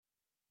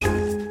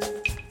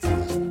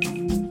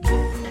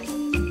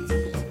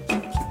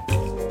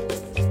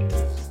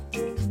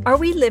Are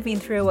we living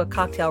through a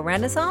cocktail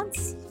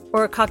renaissance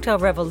or a cocktail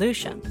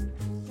revolution?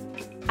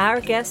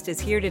 Our guest is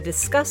here to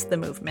discuss the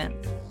movement,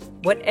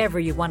 whatever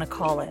you want to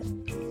call it.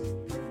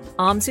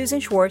 I'm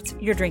Susan Schwartz,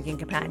 your drinking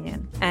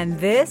companion, and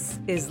this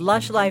is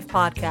Lush Life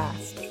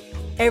Podcast.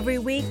 Every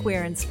week,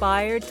 we're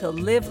inspired to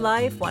live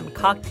life one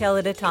cocktail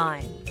at a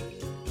time.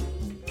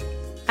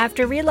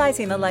 After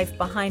realizing the life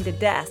behind a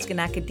desk in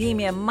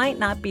academia might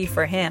not be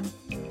for him,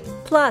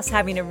 plus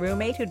having a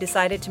roommate who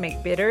decided to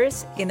make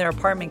bitters in their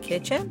apartment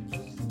kitchen,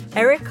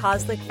 Eric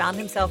Koslick found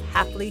himself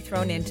happily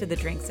thrown into the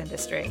drinks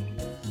industry.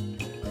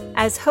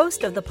 As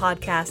host of the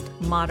podcast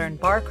Modern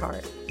Bar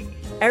Cart,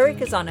 Eric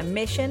is on a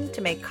mission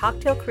to make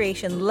cocktail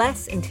creation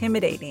less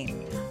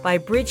intimidating by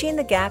bridging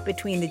the gap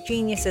between the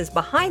geniuses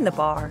behind the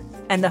bar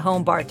and the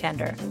home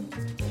bartender.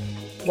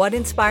 What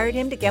inspired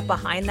him to get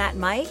behind that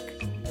mic?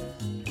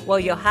 Well,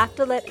 you'll have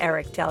to let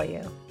Eric tell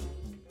you.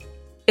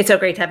 It's so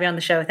great to have you on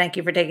the show. Thank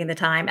you for taking the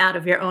time out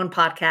of your own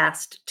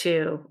podcast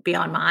to be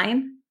on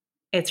mine.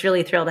 It's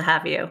really thrilled to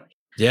have you.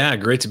 Yeah,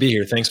 great to be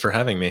here. Thanks for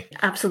having me.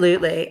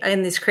 Absolutely.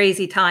 In this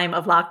crazy time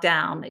of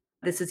lockdown,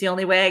 this is the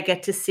only way I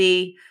get to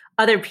see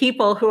other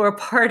people who are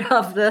part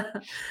of the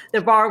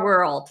bar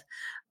world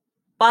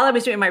while I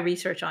was doing my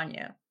research on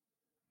you.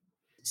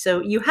 So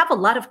you have a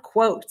lot of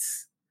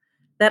quotes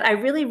that I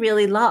really,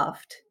 really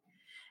loved.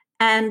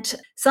 And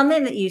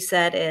something that you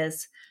said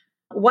is,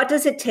 what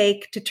does it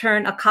take to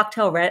turn a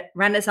cocktail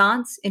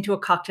renaissance into a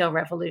cocktail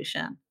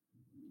revolution?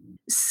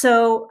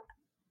 So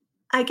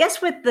I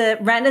guess with the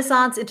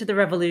Renaissance into the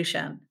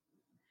Revolution,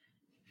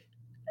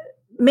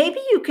 maybe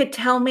you could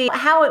tell me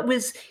how it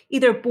was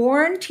either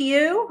born to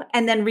you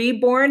and then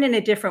reborn in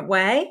a different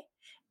way,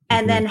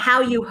 and then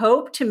how you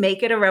hope to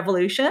make it a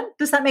revolution.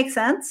 Does that make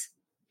sense?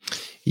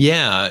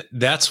 Yeah,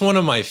 that's one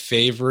of my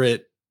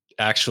favorite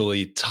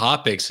actually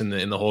topics in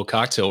the whole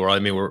cocktail world. I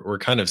mean, we're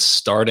kind of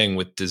starting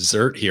with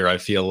dessert here, I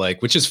feel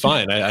like, which is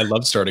fine. I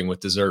love starting with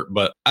dessert,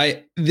 but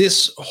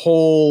this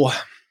whole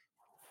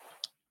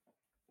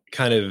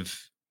kind of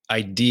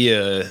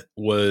idea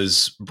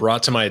was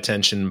brought to my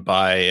attention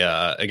by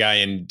a guy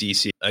in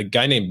DC, a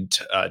guy named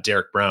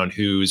Derek Brown,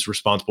 who's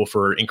responsible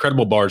for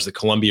Incredible Bars. The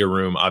Columbia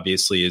Room,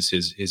 obviously, is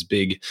his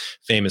big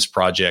famous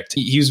project.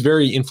 He was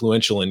very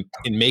influential in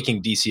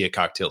making DC a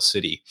cocktail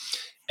city.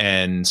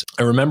 And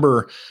I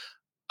remember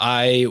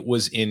I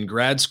was in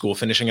grad school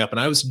finishing up,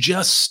 and I was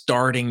just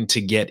starting to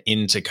get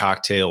into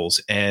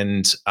cocktails.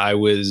 And I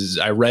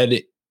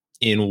read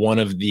in one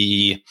of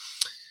the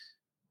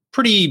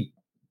pretty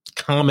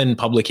common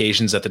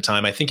publications at the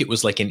time, I think it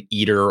was like an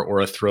Eater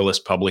or a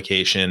Thrillist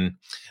publication,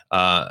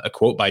 a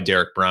quote by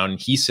Derek Brown.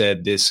 He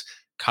said, "This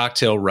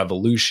cocktail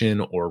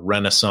revolution or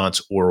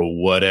renaissance or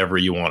whatever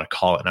you want to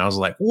call it." And I was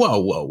like,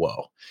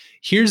 whoa.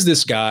 Here's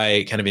this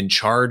guy kind of in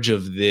charge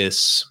of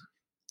this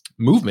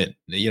movement.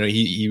 You know,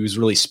 he was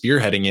really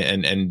spearheading it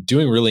and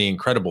doing really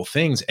incredible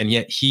things. And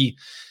yet he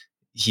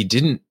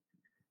didn't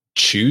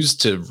choose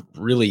to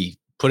really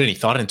put any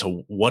thought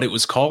into what it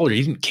was called, or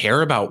he didn't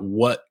care about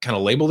what kind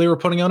of label they were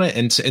putting on it.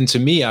 And to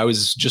me, I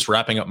was just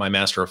wrapping up my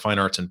Master of Fine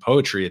Arts in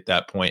Poetry at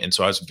that point. And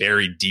so I was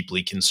very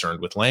deeply concerned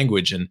with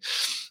language. And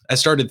I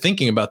started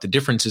thinking about the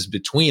differences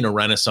between a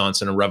renaissance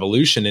and a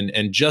revolution.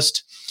 And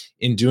just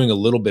in doing a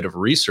little bit of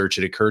research,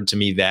 it occurred to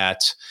me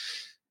that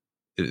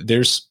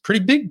there's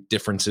pretty big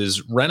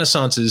differences.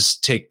 Renaissances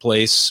take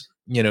place,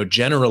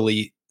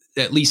 generally,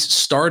 at least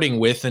starting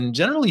with and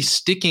generally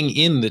sticking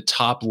in the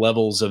top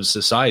levels of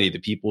society, the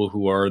people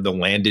who are the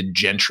landed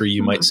gentry,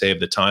 you might say,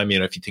 of the time.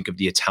 If you think of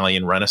the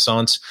Italian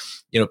Renaissance,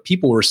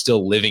 people were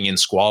still living in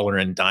squalor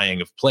and dying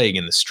of plague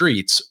in the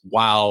streets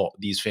while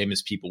these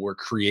famous people were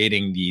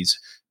creating these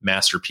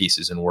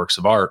masterpieces and works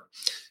of art.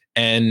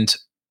 And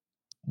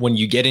when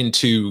you get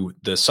into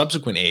the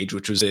subsequent age,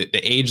 which was the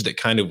age that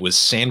kind of was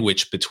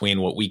sandwiched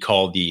between what we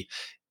call the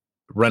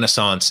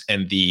Renaissance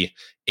and the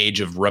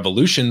age of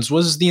revolutions,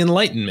 was the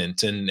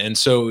Enlightenment. And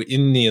so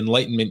in the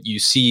Enlightenment, you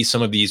see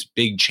some of these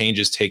big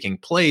changes taking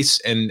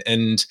place.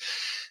 And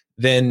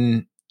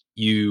then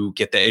you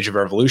get the age of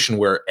revolution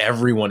where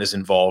everyone is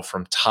involved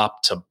from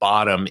top to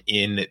bottom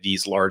in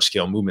these large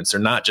scale movements. They're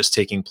not just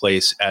taking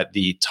place at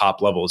the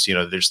top levels.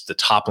 There's the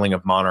toppling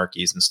of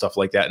monarchies and stuff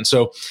like that. And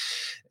so,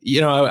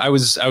 I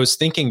was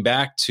thinking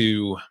back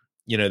to,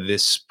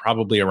 this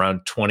probably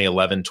around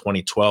 2011,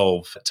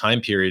 2012 time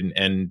period.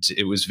 And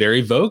it was very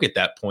vogue at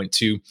that point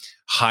to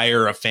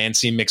hire a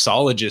fancy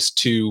mixologist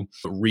to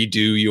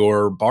redo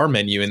your bar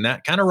menu. And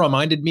that kind of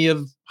reminded me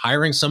of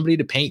hiring somebody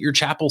to paint your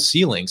chapel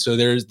ceiling. So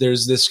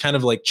there's this kind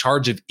of like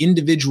charge of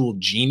individual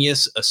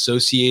genius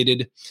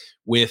associated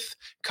with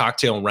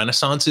cocktail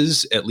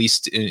renaissances, at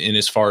least in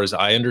as far as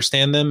I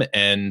understand them.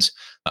 And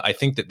I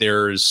think that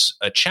there's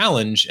a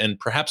challenge and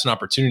perhaps an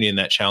opportunity in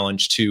that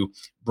challenge to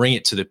bring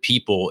it to the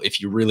people if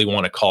you really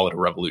want to call it a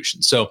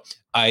revolution. So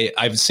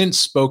I've since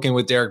spoken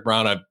with Derek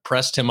Brown. I've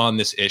pressed him on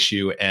this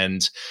issue,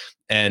 and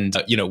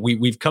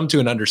we've come to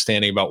an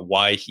understanding about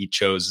why he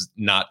chose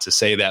not to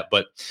say that.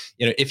 But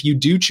if you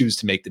do choose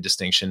to make the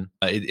distinction,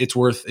 it's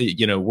worth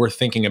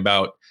thinking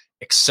about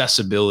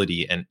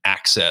accessibility and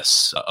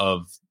access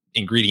of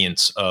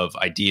ingredients of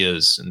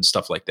ideas and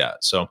stuff like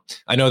that. So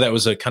I know that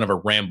was a kind of a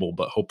ramble,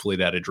 but hopefully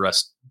that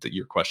addressed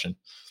your question.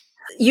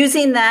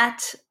 Using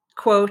that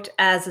quote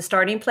as a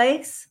starting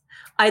place,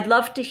 I'd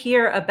love to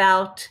hear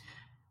about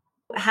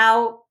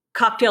how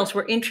cocktails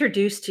were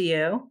introduced to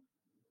you,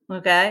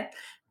 okay?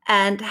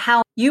 And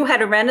how you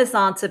had a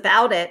renaissance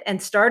about it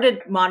and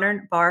started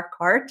Modern Bar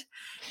Cart,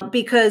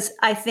 because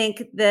I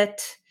think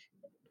that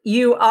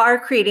you are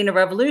creating a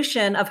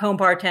revolution of home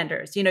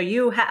bartenders.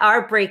 You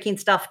are breaking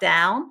stuff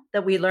down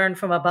that we learned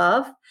from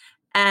above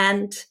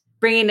and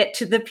bringing it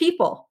to the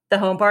people, the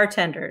home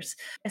bartenders.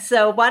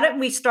 So why don't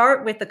we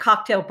start with the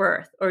cocktail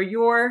birth, or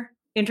your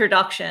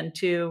introduction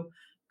to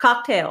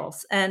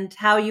cocktails, and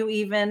how you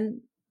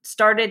even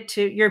started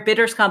your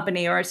bitters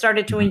company, or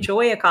started to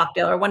enjoy a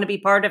cocktail or want to be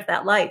part of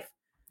that life.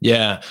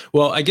 Yeah.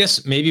 Well, I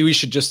guess maybe we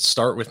should just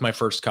start with my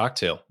first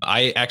cocktail.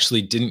 I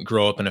actually didn't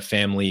grow up in a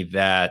family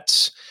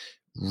that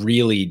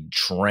really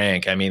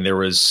drank. I mean, there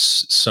was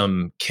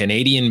some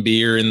Canadian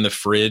beer in the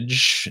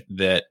fridge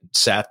that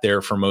sat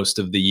there for most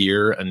of the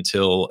year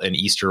until an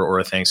Easter or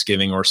a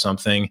Thanksgiving or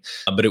something.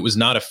 But it was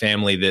not a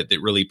family that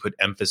really put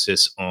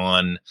emphasis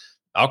on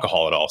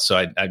alcohol at all. So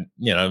I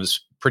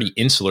was pretty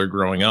insular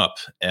growing up.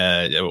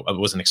 I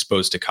wasn't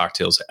exposed to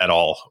cocktails at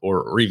all,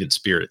 or even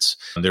spirits.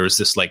 There was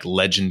this like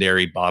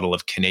legendary bottle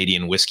of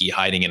Canadian whiskey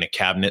hiding in a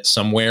cabinet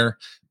somewhere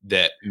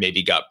that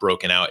maybe got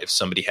broken out if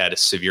somebody had a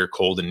severe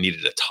cold and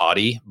needed a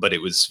toddy, but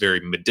it was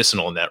very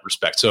medicinal in that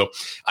respect. So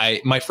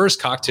my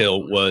first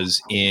cocktail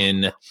was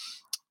in,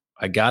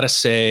 I gotta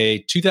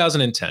say,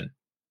 2010.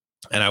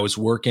 And I was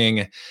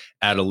working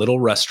at a little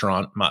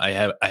restaurant.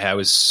 I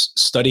was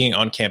studying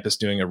on campus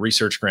doing a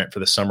research grant for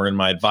the summer, and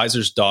my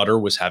advisor's daughter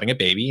was having a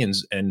baby.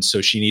 And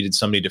so she needed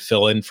somebody to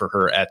fill in for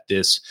her at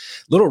this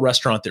little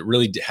restaurant that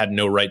really had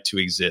no right to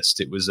exist.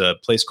 It was a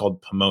place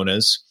called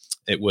Pomona's.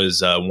 It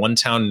was one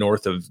town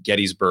north of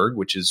Gettysburg,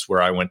 which is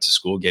where I went to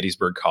school,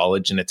 Gettysburg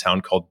College, in a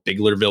town called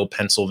Biglerville,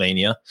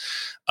 Pennsylvania,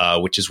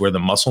 which is where the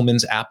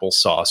Musselman's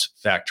applesauce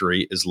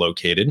factory is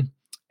located.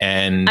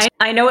 And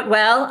I know it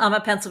well. I'm a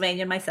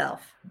Pennsylvanian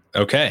myself.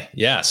 Okay.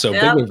 Yeah. So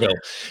Yep. Biglerville,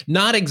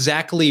 not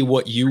exactly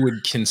what you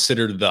would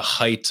consider the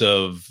height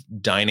of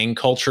dining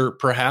culture,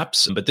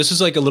 perhaps, but this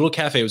was like a little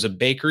cafe. It was a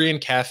bakery and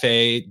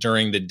cafe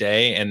during the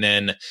day. And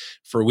then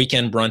for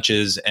weekend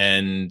brunches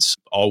and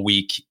all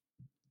week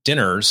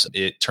dinners,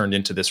 it turned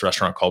into this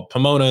restaurant called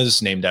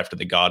Pomona's, named after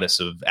the goddess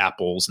of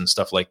apples and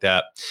stuff like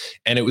that.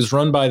 And it was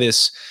run by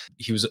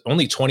he was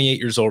only 28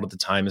 years old at the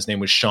time. His name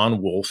was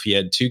Sean Wolf. He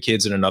had 2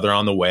 kids and another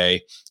on the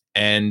way.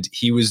 And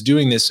he was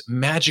doing this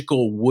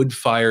magical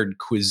wood-fired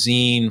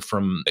cuisine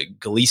from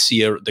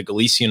Galicia, the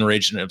Galician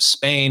region of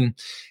Spain,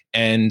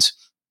 and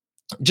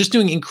just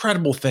doing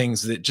incredible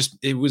things that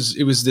it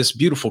was this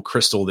beautiful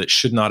crystal that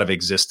should not have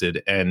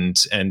existed. And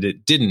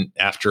it didn't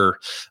after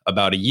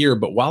about a year.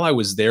 But while I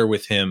was there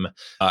with him,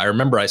 I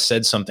remember I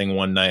said something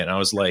one night and I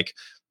was like,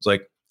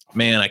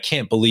 man, I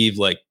can't believe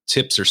like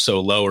tips are so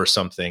low or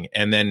something.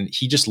 And then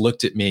he just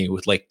looked at me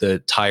with like the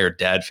tired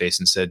dad face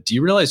and said, do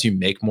you realize you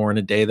make more in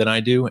a day than I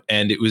do?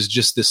 And it was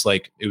just this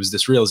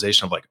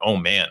realization of like, oh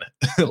man,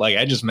 like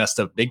I just messed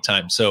up big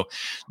time. So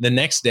the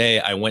next day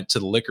I went to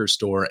the liquor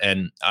store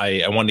and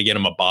I wanted to get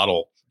him a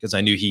bottle because I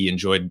knew he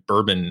enjoyed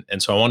bourbon.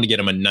 And so I wanted to get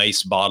him a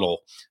nice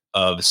bottle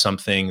of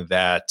something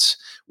that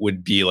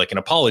would be like an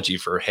apology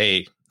for,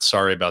 hey,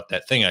 sorry about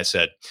that thing I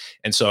said.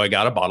 And so I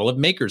got a bottle of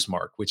Maker's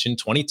Mark, which in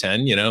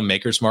 2010,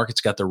 Maker's Mark,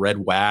 it's got the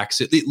red wax.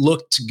 It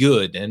looked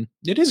good, and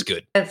it is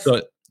good. Yes.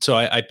 So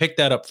I picked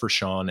that up for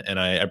Sean,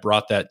 and I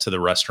brought that to the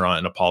restaurant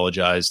and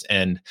apologized.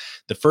 And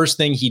the first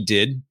thing he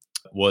did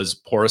was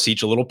pour us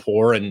each a little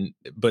pour.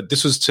 But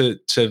this was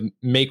to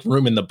make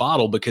room in the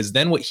bottle, because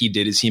then what he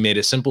did is he made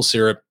a simple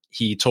syrup.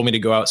 He told me to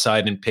go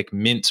outside and pick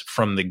mint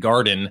from the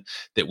garden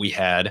that we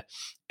had.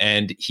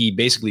 And he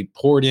basically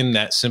poured in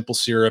that simple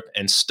syrup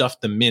and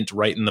stuffed the mint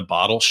right in the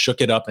bottle,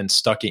 shook it up and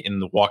stuck it in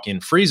the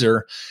walk-in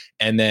freezer.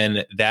 And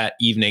then that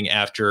evening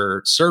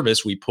after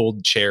service, we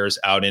pulled chairs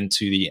out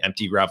into the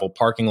empty gravel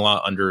parking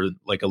lot under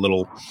like a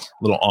little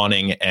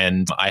awning.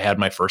 And I had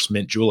my first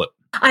mint julep.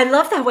 I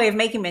love that way of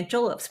making mint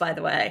juleps, by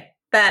the way.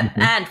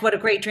 And what a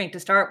great drink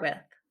to start with.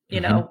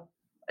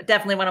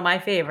 Definitely one of my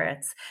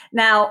favorites.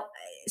 Now,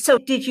 so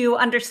did you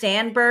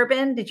understand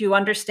bourbon? Did you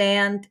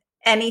understand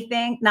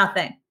anything?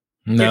 Nothing.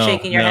 You're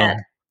shaking your head.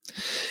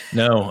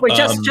 No. Or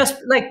just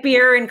like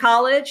beer in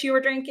college you were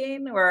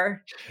drinking,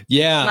 or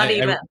yeah, not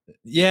even?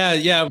 Yeah.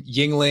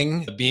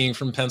 Yuengling, being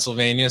from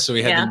Pennsylvania, so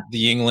we had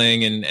the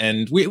Yuengling,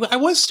 and I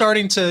was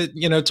starting to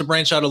to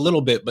branch out a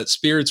little bit, but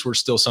spirits were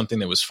still something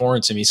that was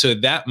foreign to me. So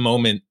that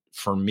moment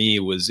for me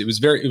was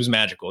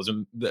magical. It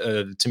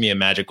was to me a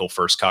magical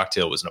first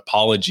cocktail. It was an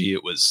apology.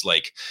 It was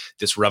like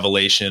this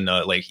revelation.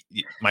 Like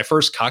my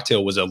first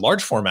cocktail was a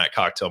large format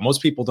cocktail.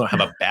 Most people don't have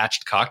a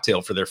batched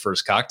cocktail for their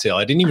first cocktail.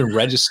 I didn't even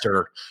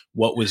register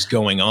what was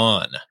going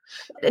on.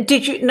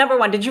 Number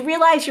one, did you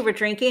realize you were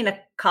drinking a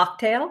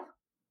cocktail?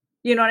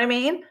 You know what I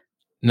mean?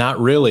 Not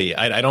really.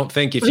 I don't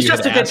think if It was you had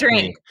just a good asked me.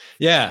 drink.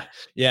 Yeah.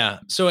 Yeah.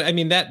 So, I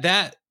mean,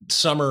 that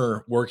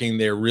summer working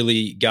there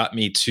really got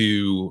me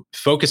to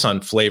focus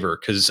on flavor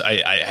because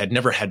I had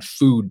never had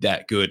food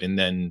that good. And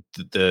then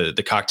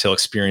the cocktail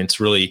experience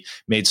really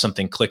made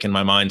something click in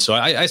my mind. So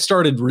I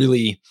started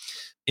really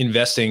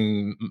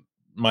investing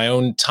my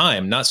own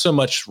time, not so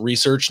much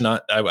research.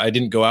 I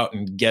didn't go out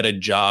and get a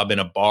job in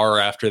a bar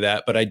after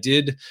that, but I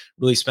did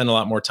really spend a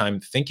lot more time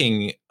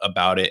thinking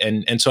about it.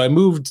 And so I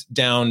moved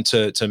down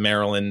to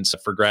Maryland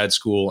for grad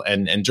school.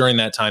 And during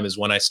that time is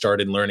when I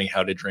started learning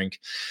how to drink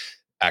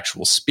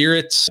actual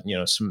spirits.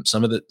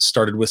 Some of the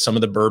started with some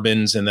of the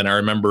bourbons. And then I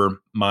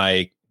remember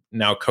my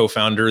now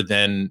co-founder,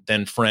 then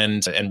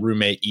friend and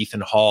roommate,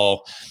 Ethan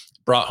Hall,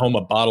 brought home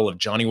a bottle of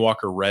Johnny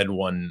Walker Red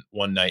one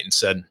night and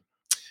said,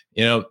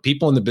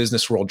 people in the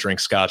business world drink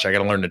scotch. I got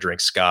to learn to drink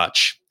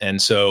scotch.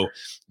 And so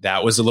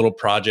that was a little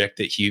project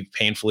that he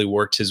painfully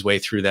worked his way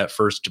through, that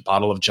first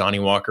bottle of Johnny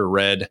Walker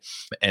Red.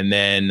 And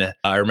then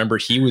I remember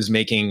he was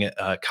making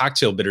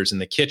cocktail bitters in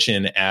the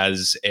kitchen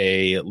as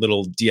a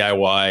little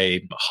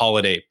DIY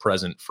holiday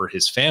present for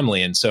his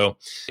family. And so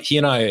he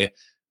and I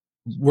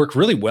work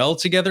really well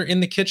together in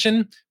the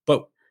kitchen,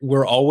 but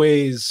we're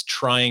always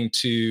trying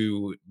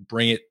to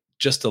bring it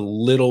just a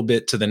little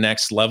bit to the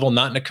next level,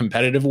 not in a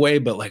competitive way,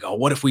 but like, oh,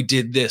 what if we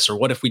did this? Or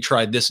what if we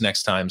tried this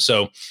next time?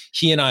 So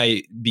he and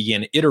I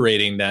began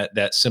iterating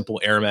that simple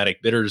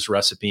aromatic bitters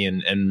recipe.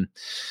 And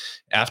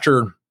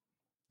after,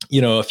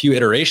 a few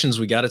iterations,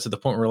 we got it to the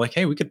point where we're like,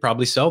 hey, we could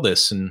probably sell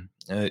this. And,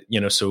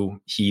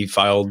 so he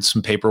filed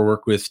some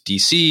paperwork with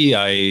DC.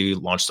 I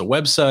launched a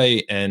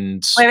website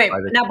and wait.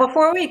 Now,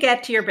 before we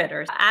get to your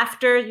bitters,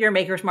 after your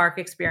Maker's Mark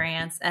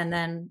experience, and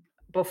then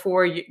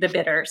before the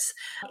bitters,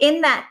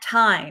 in that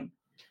time,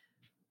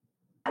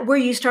 were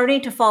you starting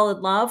to fall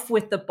in love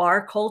with the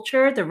bar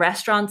culture, the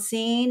restaurant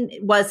scene?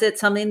 Was it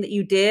something that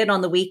you did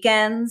on the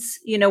weekends,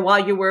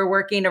 while you were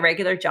working a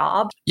regular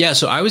job? Yeah.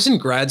 So I was in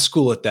grad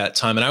school at that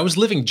time and I was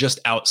living just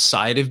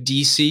outside of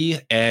DC.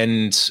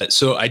 And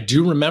so I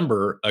do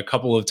remember a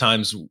couple of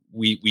times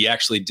we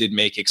actually did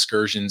make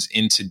excursions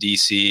into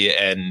DC.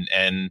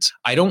 And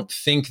I don't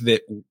think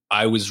that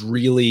I was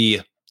really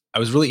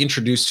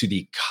introduced to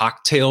the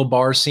cocktail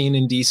bar scene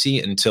in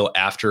DC until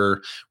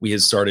after we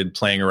had started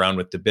playing around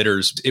with the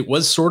bitters. It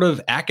was sort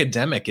of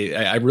academic.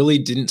 I really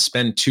didn't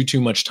spend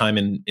too much time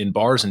in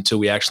bars until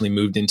we actually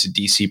moved into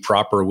DC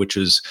proper, which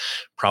was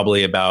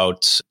probably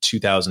about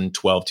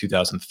 2012,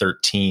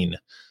 2013.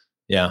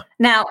 Yeah.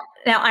 Now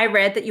I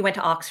read that you went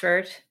to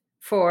Oxford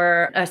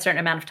for a certain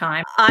amount of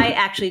time. I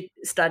actually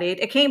studied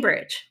at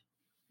Cambridge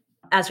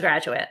as a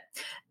graduate.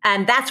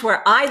 And that's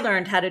where I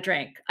learned how to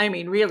drink. I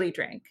mean, really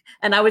drink.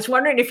 And I was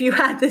wondering if you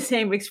had the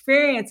same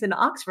experience in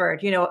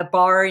Oxford, a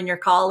bar in your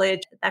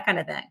college, that kind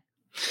of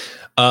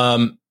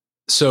thing.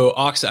 So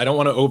I don't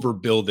want to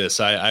overbill this.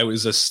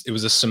 It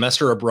was a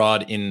semester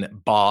abroad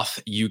in Bath,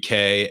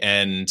 UK,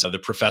 and the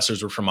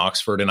professors were from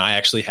Oxford. And I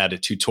actually had a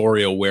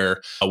tutorial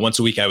where once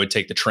a week I would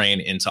take the train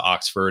into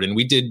Oxford, and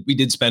we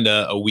did spend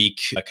a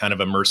week kind of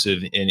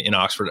immersive in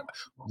Oxford.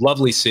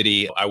 Lovely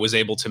city. I was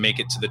able to make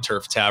it to the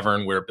Turf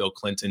Tavern where Bill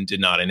Clinton did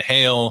not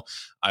inhale.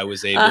 I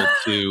was able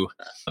to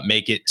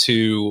make it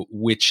to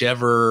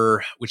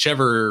whichever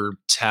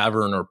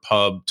tavern or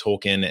pub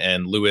Tolkien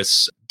and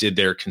Lewis did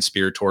their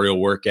conspiratorial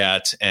work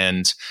at,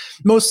 and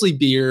mostly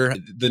beer.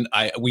 Then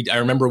I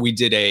remember we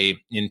did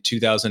in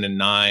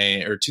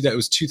 2009 or it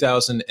was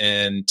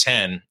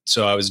 2010.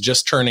 So I was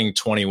just turning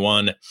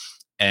 21.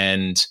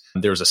 And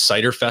there was a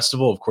cider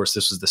festival. Of course,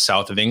 this was the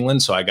south of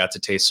England. So I got to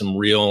taste some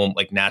real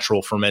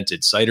natural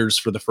fermented ciders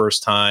for the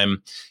first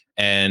time.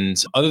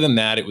 And other than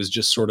that, it was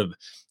just sort of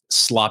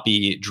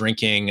sloppy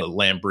drinking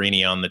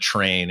Lambrini on the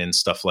train and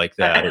stuff like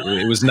that.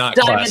 It was not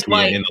classy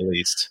in the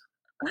least.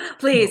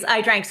 Please, I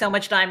drank so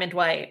much Diamond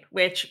White,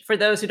 which for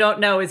those who don't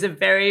know is a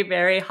very,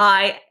 very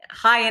high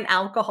in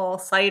alcohol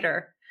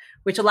cider,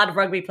 which a lot of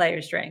rugby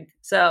players drink.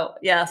 So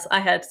yes,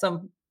 I had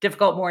some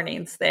difficult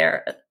mornings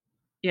there,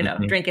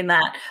 drinking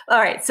that. All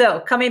right.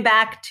 So coming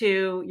back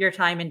to your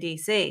time in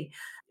DC,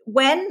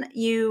 when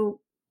you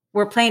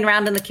were playing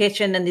around in the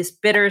kitchen and this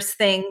bitters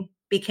thing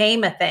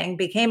became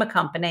a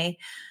company,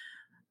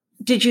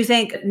 did you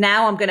think,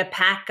 now I'm going to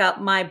pack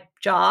up my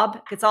job?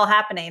 It's all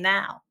happening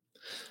now.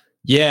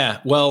 Yeah.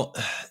 Well,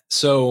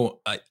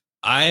 so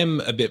I'm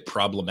a bit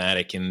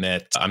problematic in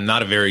that I'm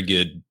not a very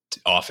good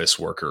office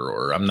worker,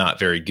 or I'm not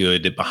very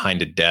good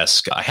behind a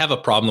desk. I have a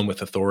problem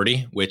with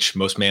authority, which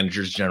most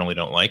managers generally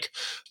don't like.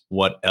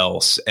 What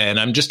else? And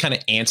I'm just kind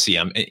of antsy.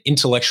 I'm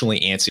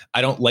intellectually antsy.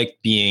 I don't like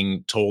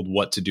being told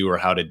what to do or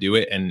how to do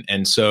it.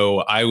 And so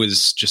I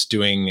was just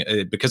doing,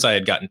 because I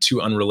had gotten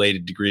 2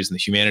 unrelated degrees in the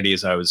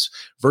humanities, I was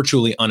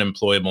virtually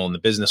unemployable in the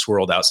business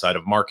world outside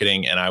of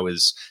marketing. And I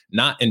was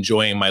not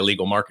enjoying my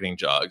legal marketing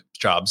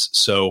jobs.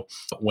 So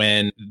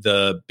when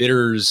the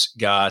bitters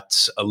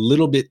got a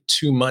little bit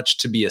too much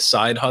to be a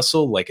side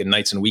hustle, like a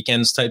nights and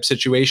weekends type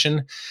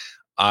situation,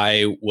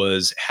 I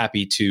was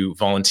happy to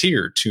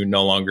volunteer to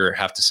no longer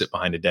have to sit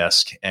behind a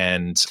desk.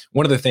 And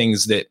one of the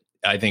things that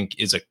I think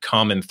is a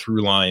common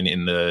through line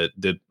in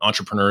the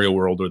entrepreneurial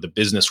world or the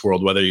business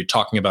world, whether you're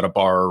talking about a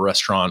bar or a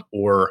restaurant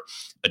or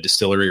a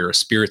distillery or a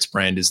spirits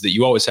brand, is that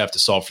you always have to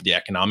solve for the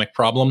economic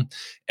problem.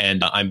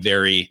 And I'm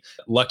very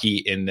lucky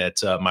in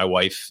that my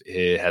wife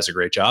has a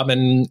great job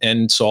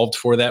and solved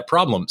for that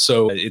problem.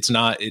 So it's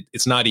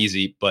not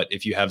easy, but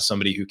if you have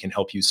somebody who can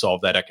help you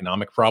solve that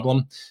economic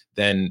problem,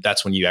 then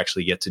that's when you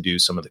actually get to do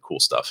some of the cool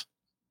stuff.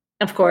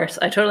 Of course,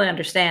 I totally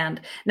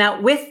understand.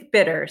 Now, with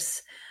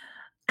bitters,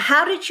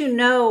 how did you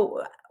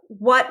know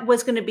what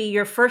was going to be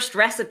your first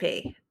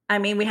recipe? I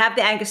mean, we have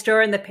the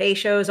Angostura and the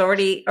Peychaud's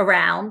already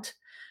around.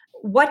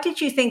 What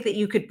did you think that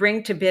you could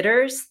bring to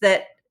bitters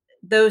that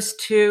those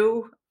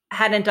two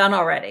hadn't done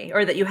already,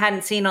 or that you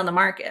hadn't seen on the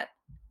market?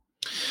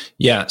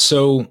 Yeah,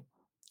 so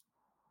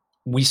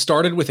we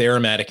started with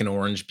aromatic and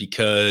orange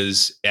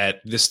because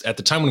at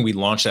the time when we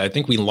launched it, I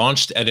think we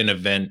launched at an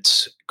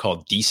event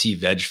called DC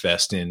Veg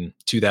Fest in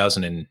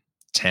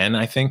 2010,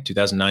 I think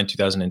 2009,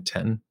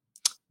 2010,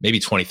 maybe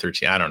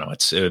 2013. I don't know.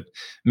 It's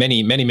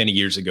many, many, many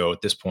years ago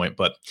at this point,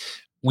 but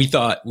we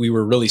thought we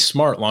were really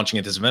smart launching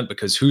at this event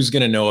because who's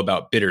going to know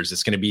about bitters?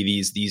 It's going to be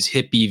these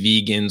hippie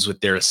vegans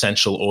with their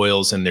essential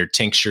oils and their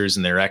tinctures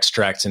and their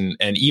extracts. And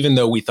even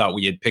though we thought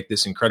we had picked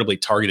this incredibly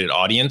targeted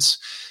audience,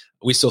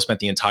 we still spent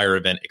the entire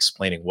event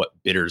explaining what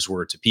bitters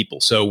were to people.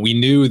 So we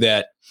knew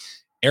that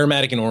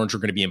aromatic and orange were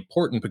going to be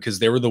important because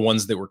they were the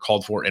ones that were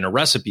called for in a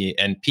recipe,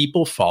 and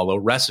people follow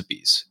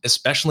recipes,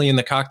 especially in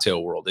the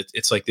cocktail world.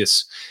 It's like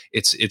this,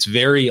 it's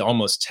very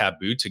almost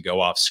taboo to go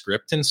off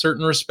script in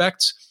certain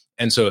respects.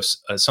 And so if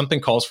something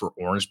calls for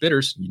orange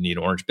bitters, you need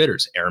orange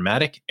bitters,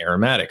 aromatic.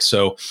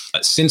 So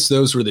since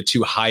those were the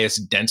two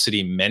highest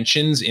density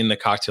mentions in the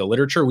cocktail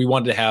literature, we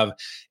wanted to have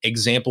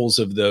examples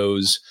of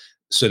those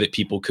so that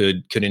people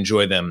could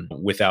enjoy them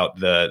without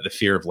the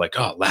fear of like,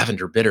 oh,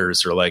 lavender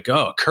bitters, or like,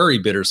 oh, curry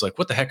bitters. Like,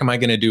 what the heck am I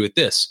going to do with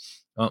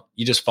this? Well,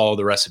 you just follow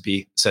the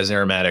recipe. It says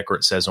aromatic or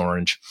it says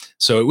orange.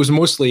 So it was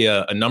mostly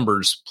a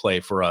numbers play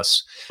for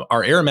us.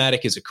 Our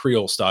aromatic is a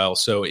Creole style,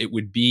 so it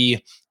would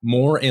be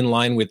more in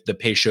line with the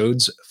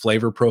Peychaud's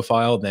flavor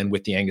profile than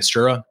with the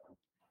Angostura.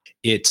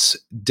 It's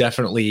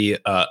definitely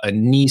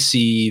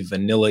anisey,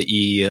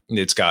 vanilla-y.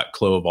 It's got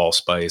clove,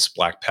 allspice,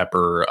 black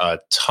pepper, a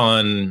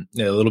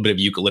little bit of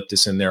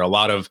eucalyptus in there. A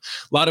lot of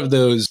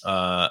those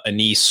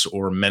anise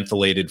or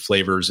mentholated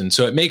flavors, and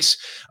so it makes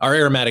our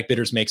aromatic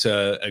bitters makes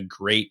a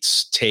great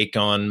take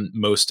on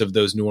most of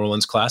those New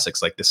Orleans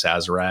classics like the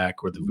Sazerac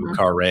or the Vieux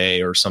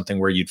Carré or something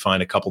where you'd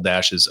find a couple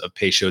dashes of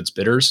Peychaud's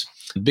bitters.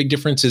 The big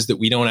difference is that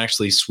we don't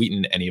actually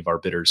sweeten any of our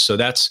bitters. So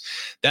that's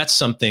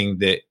something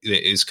that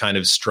is kind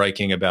of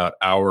striking about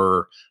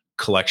our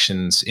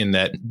collections, in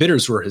that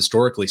bitters were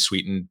historically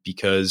sweetened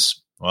because,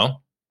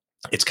 well,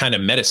 it's kind of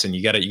medicine.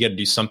 You got to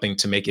do something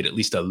to make it at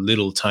least a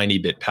little tiny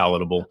bit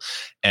palatable.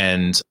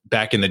 And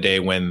back in the day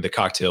when the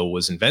cocktail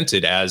was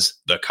invented as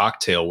the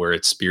cocktail, where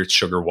it's spirits,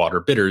 sugar, water,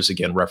 bitters,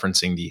 again,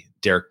 referencing the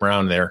Derek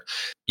Brown there,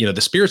 the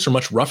spirits were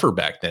much rougher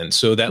back then.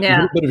 So that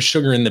little bit of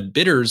sugar in the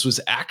bitters was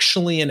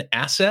actually an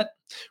asset.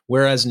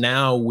 Whereas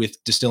now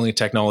with distilling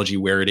technology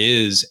where it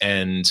is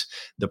and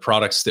the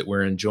products that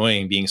we're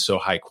enjoying being so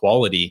high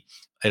quality,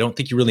 I don't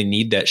think you really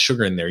need that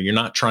sugar in there. You're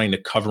not trying to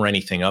cover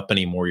anything up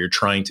anymore. You're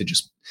trying to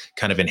just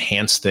kind of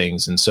enhance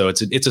things. And so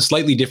it's a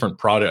slightly different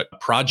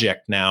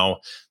project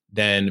now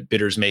than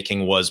bitters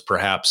making was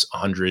perhaps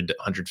 100,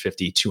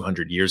 150,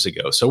 200 years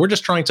ago. So we're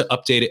just trying to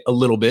update it a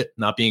little bit,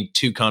 not being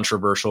too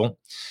controversial.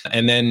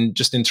 And then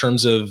just in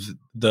terms of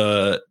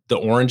the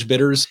orange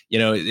bitters,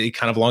 it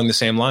kind of along the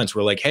same lines.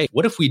 We're like, hey,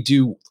 what if we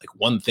do like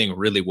one thing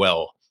really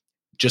well?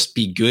 Just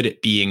be good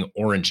at being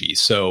orangey.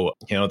 So,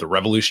 the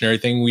revolutionary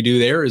thing we do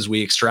there is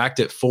we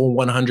extract at full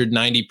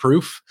 190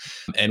 proof,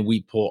 and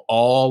we pull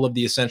all of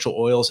the essential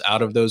oils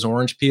out of those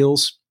orange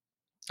peels.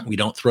 We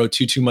don't throw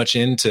too much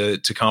in to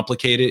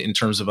complicate it in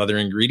terms of other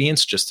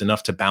ingredients, just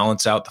enough to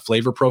balance out the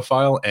flavor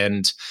profile.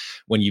 And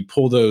when you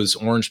pull those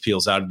orange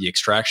peels out of the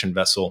extraction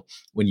vessel,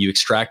 when you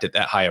extract at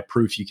that high of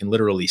proof, you can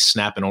literally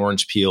snap an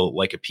orange peel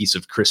like a piece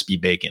of crispy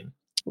bacon.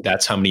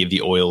 That's how many of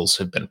the oils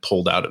have been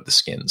pulled out of the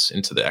skins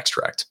into the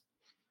extract.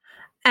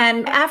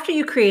 And after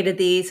you created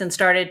these and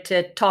started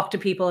to talk to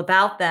people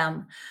about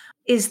them,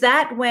 is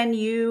that when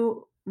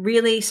you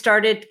really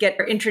started to get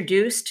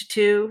introduced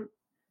to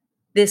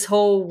this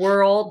whole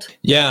world?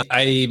 Yeah,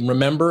 I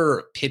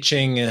remember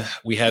pitching,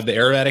 we had the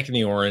aromatic and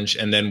the orange,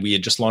 and then we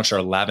had just launched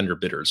our lavender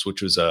bitters, which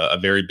was a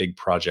very big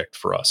project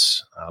for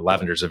us.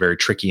 Lavender is a very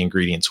tricky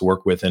ingredient to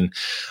work with. And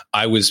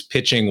I was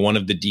pitching one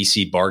of the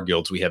DC bar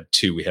guilds. We have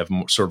two. We have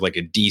sort of like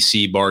a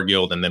DC bar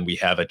guild, and then we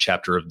have a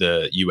chapter of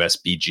the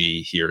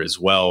USBG here as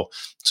well.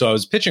 So I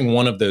was pitching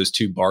one of those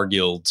two bar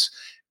guilds,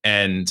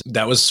 and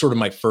that was sort of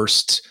my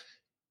first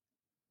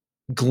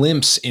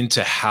glimpse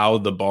into how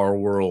the bar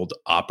world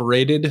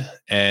operated.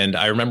 And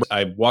I remember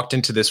I walked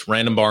into this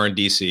random bar in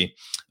DC,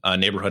 a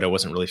neighborhood I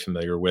wasn't really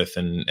familiar with,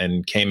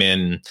 and came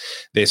in.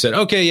 They said,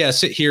 "Okay, yeah,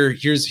 sit here.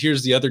 Here's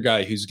the other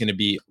guy who's going to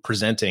be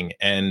presenting."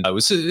 And it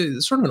was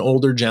sort of an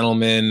older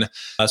gentleman,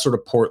 sort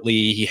of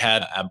portly. He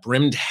had a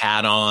brimmed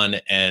hat on,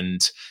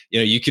 and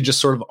you could just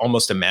sort of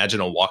almost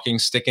imagine a walking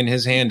stick in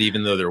his hand,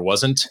 even though there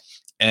wasn't.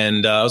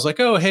 And I was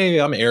like, "Oh, hey,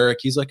 I'm Eric."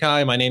 He's like,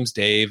 "Hi, my name's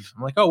Dave."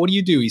 I'm like, "Oh, what do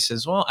you do?" He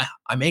says, "Well,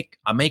 I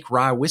make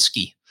rye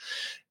whiskey."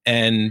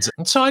 And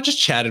so I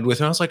just chatted with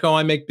him. I was like, "Oh,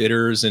 I make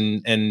bitters,"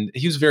 and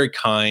he was very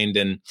kind.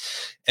 And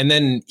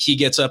then he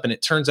gets up, and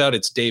it turns out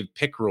it's Dave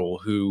Pickerel,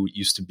 who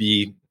used to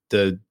be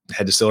the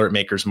head distiller at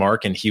Maker's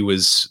Mark, and he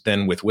was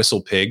then with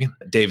Whistle Pig.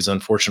 Dave is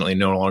unfortunately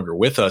no longer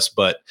with us,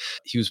 but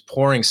he was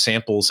pouring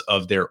samples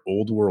of their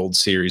Old World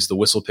series, the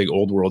Whistle Pig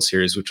Old World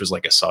series, which was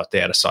like they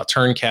had a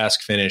Sauterne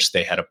cask finish,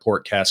 they had a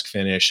port cask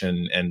finish,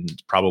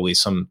 and probably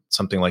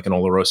something like an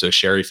Oloroso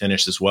sherry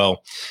finish as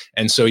well.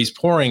 And so he's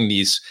pouring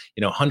these,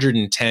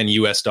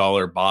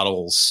 $110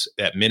 bottles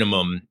at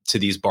minimum to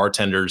these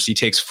bartenders. He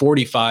takes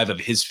 45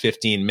 of his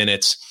 15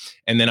 minutes.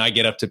 And then I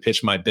get up to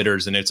pitch my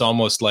bitters, and it's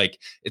almost like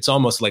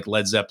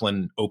Led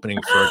Zeppelin opening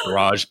for a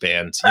garage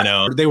band.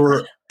 They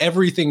were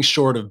everything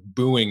short of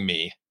booing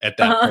me at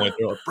that point.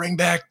 They were like, "Bring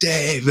back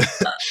Dave."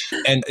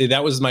 And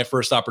that was my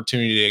first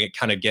opportunity to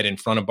kind of get in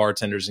front of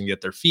bartenders and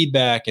get their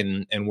feedback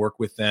and work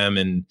with them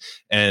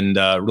and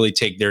really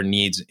take their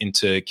needs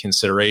into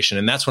consideration.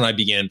 And that's when I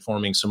began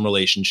forming some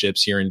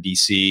relationships here in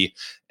DC.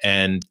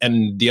 And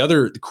the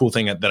other cool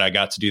thing that I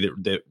got to do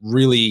that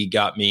really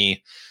got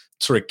me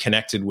sort of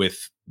connected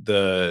with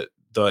the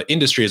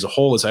industry as a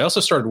whole is I also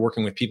started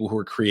working with people who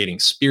were creating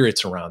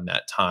spirits around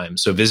that time.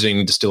 So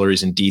visiting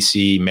distilleries in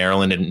DC,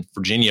 Maryland, and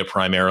Virginia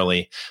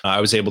primarily,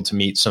 I was able to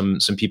meet some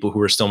people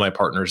who are still my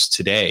partners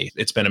today.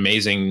 It's been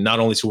amazing not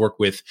only to work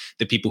with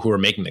the people who are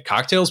making the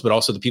cocktails, but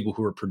also the people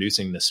who are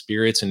producing the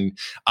spirits. And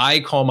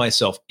I call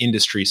myself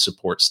industry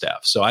support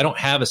staff. So I don't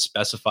have a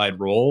specified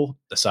role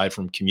aside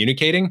from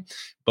communicating,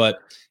 but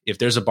if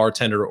there's a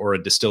bartender or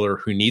a distiller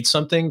who needs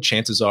something,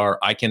 chances are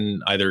I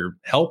can either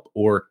help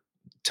or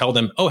tell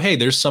them, "Oh, hey,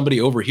 there's somebody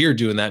over here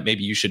doing that.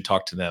 Maybe you should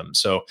talk to them."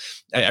 So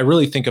I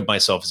really think of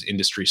myself as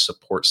industry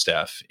support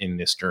staff in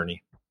this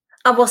journey.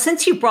 Well,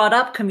 since you brought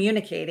up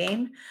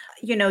communicating,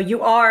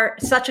 you are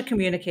such a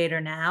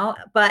communicator now,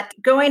 but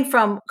going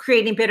from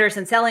creating bitters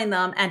and selling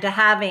them and to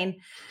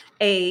having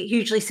a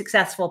hugely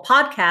successful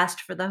podcast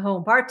for the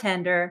home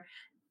bartender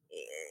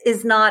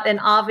is not an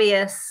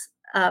obvious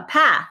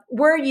path.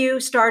 Were you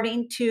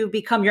starting to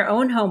become your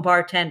own home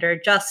bartender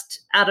just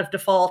out of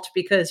default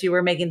because you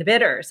were making the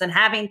bitters and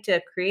having to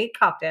create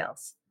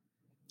cocktails?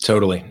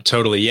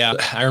 Totally. Yeah.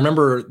 I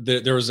remember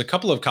there was a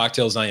couple of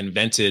cocktails I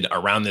invented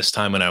around this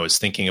time when I was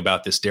thinking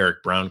about this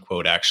Derek Brown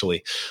quote,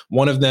 actually.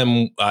 One of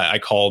them I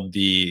called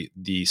the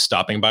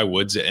Stopping by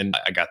Woods, and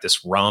I got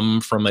this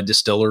rum from a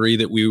distillery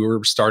that we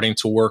were starting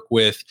to work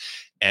with.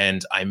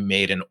 And I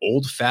made an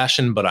old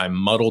fashioned, but I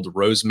muddled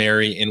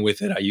rosemary in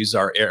with it. I used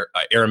our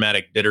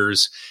aromatic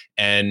bitters,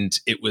 and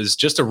it was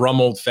just a rum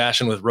old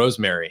fashioned with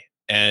rosemary.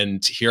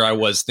 And here I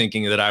was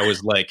thinking that I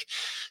was like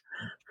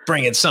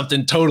bringing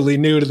something totally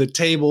new to the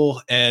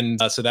table. And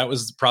so that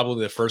was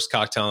probably the first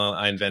cocktail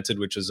I invented,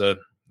 which was a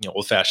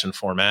old-fashioned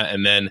format.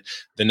 And then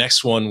the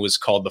next one was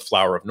called the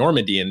Flower of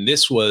Normandy. And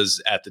this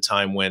was at the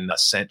time when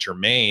Saint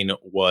Germain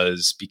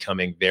was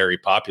becoming very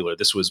popular.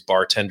 This was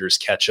Bartender's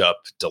Ketchup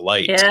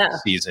Delight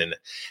season.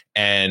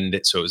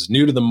 And so it was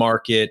new to the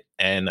market.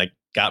 And I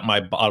got my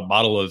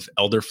bottle of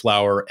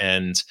elderflower,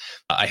 and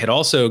I had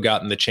also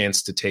gotten the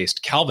chance to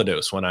taste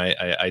Calvados when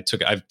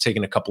I've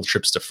taken a couple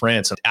trips to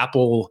France.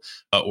 Apple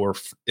or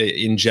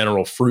in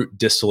general, fruit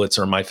distillates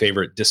are my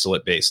favorite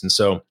distillate base. And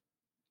so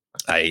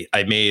I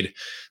made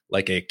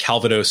like a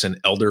Calvados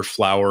and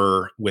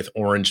elderflower with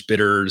orange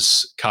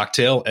bitters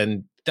cocktail,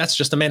 and that's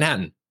just a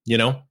Manhattan,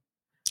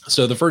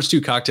 So the first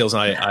two cocktails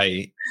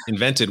I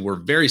invented were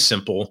very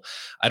simple.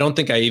 I don't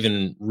think I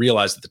even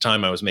realized at the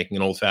time I was making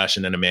an old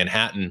fashioned and a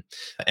Manhattan.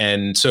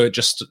 And so it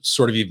just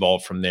sort of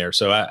evolved from there.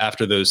 So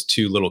after those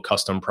two little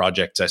custom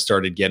projects, I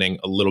started getting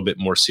a little bit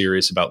more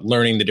serious about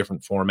learning the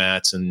different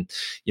formats and,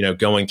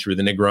 going through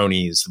the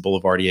Negronis, the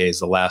Boulevardiers,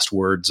 the Last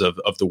Words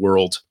of the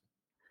world,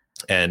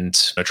 and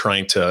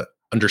trying to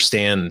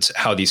understand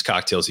how these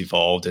cocktails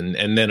evolved.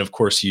 And then, of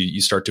course, you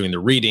start doing the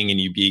reading, and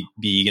you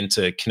begin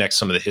to connect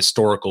some of the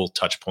historical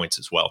touch points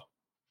as well.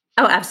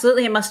 Oh,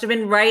 absolutely. It must have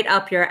been right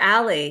up your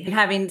alley,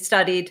 having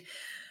studied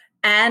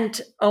and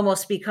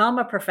almost become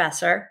a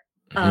professor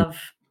of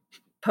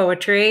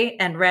poetry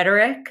and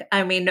rhetoric.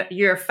 I mean,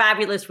 you're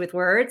fabulous with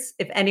words.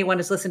 If anyone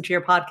has listened to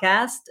your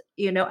podcast,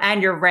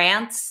 and your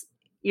rants,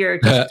 you're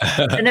just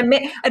an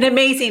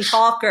amazing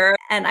talker.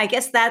 And I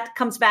guess that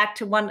comes back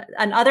to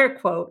another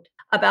quote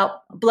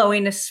about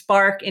blowing a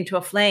spark into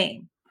a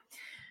flame.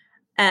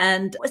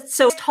 And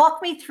so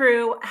talk me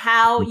through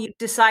how you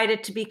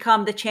decided to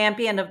become the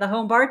champion of the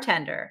home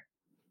bartender.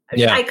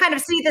 Yeah. I kind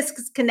of see this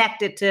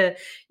connected to,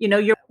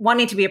 you're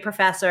wanting to be a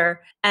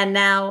professor, and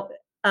now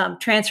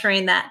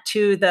transferring that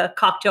to the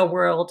cocktail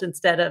world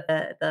instead of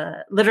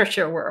the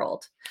literature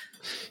world?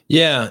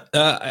 Yeah.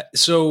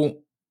 So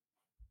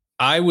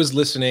I was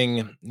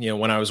listening,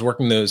 when I was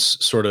working those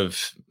sort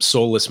of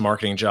soulless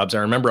marketing jobs, I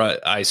remember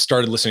I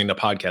started listening to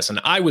podcasts, and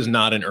I was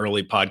not an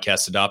early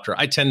podcast adopter.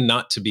 I tend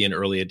not to be an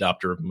early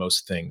adopter of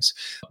most things,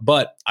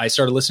 but I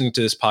started listening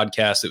to this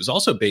podcast that was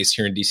also based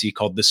here in DC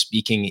called the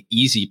Speaking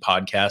Easy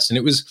podcast. And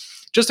it was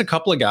just a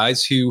couple of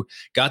guys who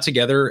got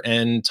together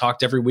and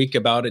talked every week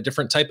about a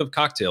different type of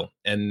cocktail.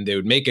 And they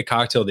would make a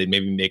cocktail, they'd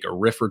maybe make a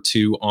riff or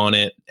two on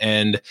it.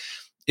 And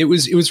it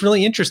was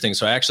really interesting.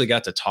 So I actually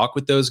got to talk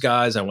with those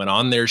guys. I went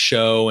on their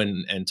show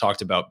and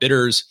talked about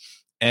bitters.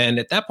 And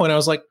at that point, I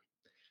was like,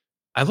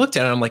 I looked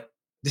at it, I'm like,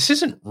 this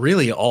isn't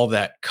really all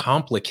that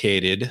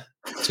complicated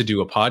to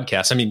do a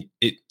podcast. I mean,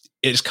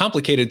 it's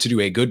complicated to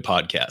do a good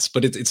podcast,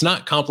 but it's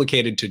not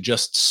complicated to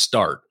just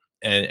start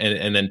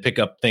and then pick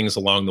up things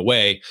along the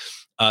way.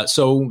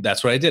 So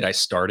that's what I did. I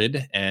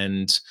started,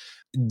 and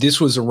this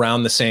was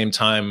around the same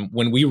time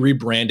when we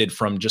rebranded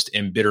from just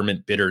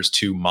Embitterment Bitters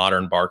to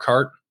Modern Bar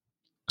Cart.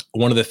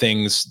 One of the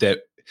things that,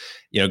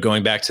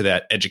 going back to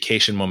that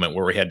education moment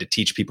where we had to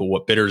teach people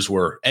what bitters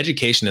were,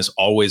 education has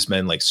always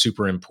been like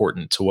super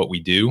important to what we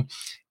do.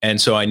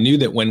 And so I knew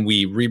that when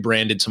we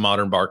rebranded to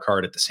Modern Bar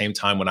Cart at the same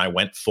time when I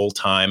went full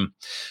time,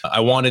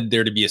 I wanted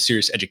there to be a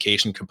serious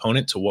education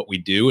component to what we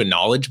do, a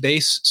knowledge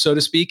base, so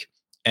to speak.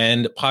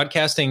 And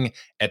podcasting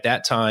at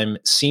that time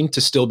seemed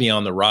to still be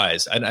on the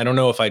rise. I don't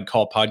know if I'd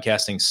call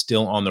podcasting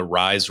still on the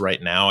rise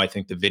right now. I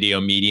think the video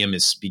medium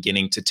is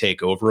beginning to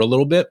take over a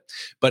little bit,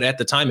 but at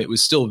the time it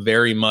was still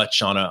very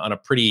much on a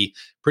pretty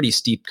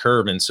steep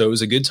curve. And so it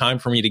was a good time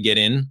for me to get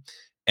in.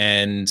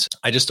 And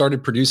I just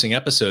started producing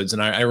episodes.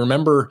 And I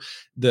remember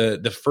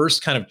the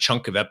first kind of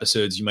chunk of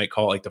episodes, you might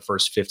call it like the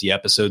first 50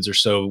 episodes or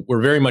so, were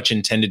very much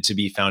intended to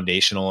be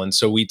foundational. And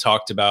so we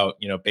talked about,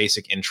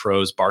 basic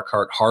intros, bar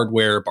cart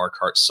hardware, bar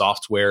cart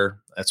software.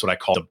 That's what I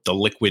call the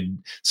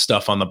liquid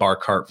stuff on the bar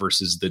cart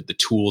versus the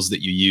tools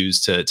that you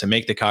use to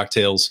make the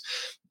cocktails.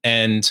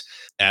 And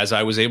as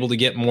I was able to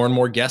get more and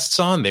more guests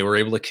on, they were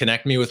able to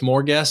connect me with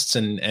more guests.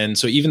 And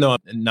so even though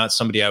I'm not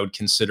somebody I would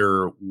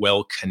consider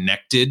well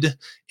connected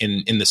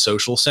in the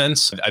social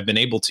sense, I've been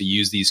able to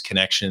use these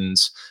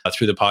connections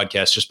through the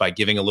podcast just by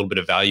giving a little bit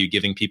of value,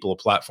 giving people a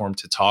platform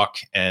to talk.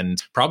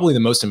 And probably the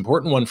most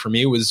important one for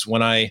me was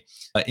when I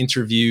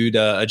interviewed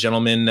a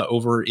gentleman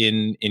over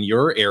in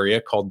your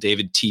area called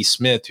David T.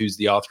 Smith, who's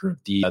the author of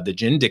the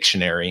Gin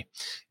Dictionary.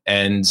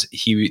 And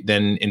he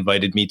then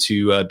invited me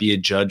to be a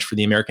judge for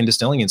the American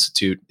Distilling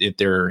Institute at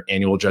their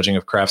annual judging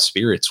of craft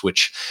spirits,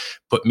 which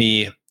put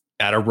me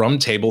at a rum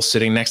table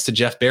sitting next to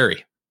Jeff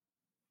Berry.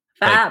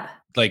 Fab.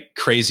 Like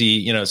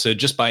crazy, so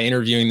just by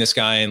interviewing this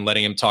guy and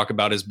letting him talk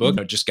about his book,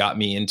 it just got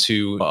me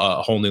into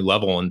a whole new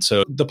level. And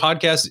so the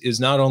podcast is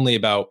not only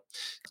about,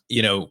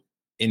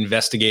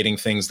 investigating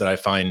things that I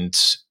find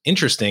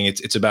interesting.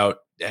 It's about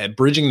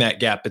bridging that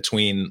gap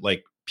between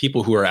like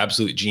people who are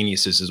absolute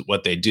geniuses is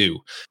what they do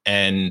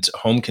and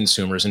home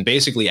consumers, and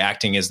basically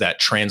acting as that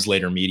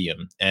translator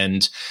medium.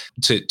 And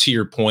to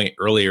your point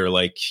earlier,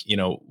 like,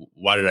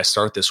 why did I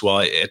start this?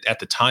 Well, at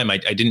the time, I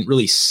didn't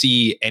really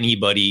see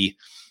anybody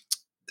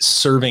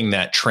serving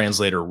that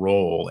translator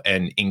role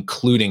and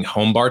including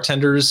home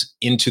bartenders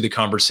into the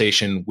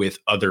conversation with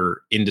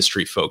other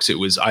industry folks. It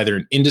was either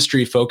an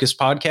industry focused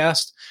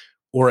podcast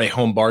or a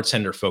home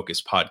bartender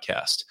focused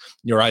podcast.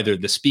 You're either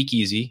the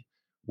Speakeasy,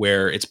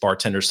 where it's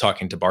bartenders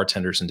talking to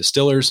bartenders and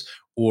distillers,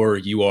 or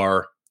you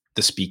are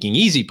the Speaking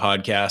Easy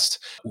podcast,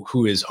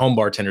 who is home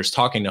bartenders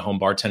talking to home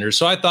bartenders.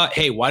 So I thought,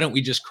 hey, why don't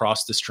we just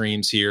cross the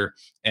streams here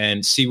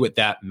and see what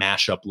that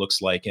mashup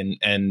looks like?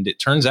 And it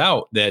turns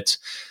out that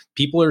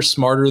people are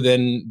smarter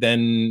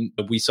than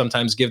we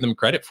sometimes give them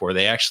credit for.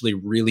 They actually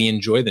really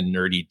enjoy the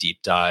nerdy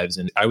deep dives.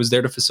 And I was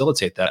there to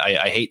facilitate that.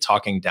 I hate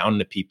talking down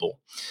to people.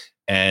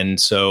 And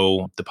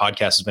so the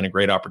podcast has been a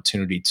great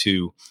opportunity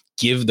to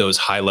give those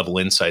high level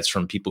insights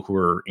from people who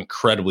are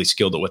incredibly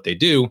skilled at what they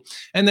do,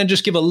 and then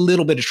just give a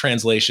little bit of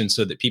translation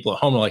so that people at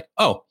home are like,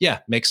 oh yeah,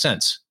 makes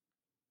sense.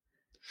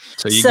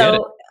 So you get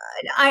it.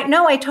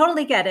 I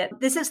totally get it.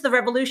 This is the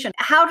revolution.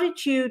 How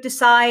did you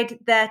decide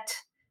that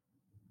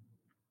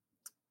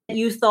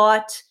you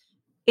thought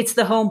it's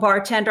the home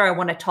bartender I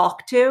want to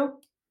talk to?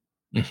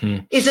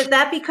 Mm-hmm. Is it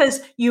that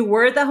because you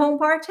were the home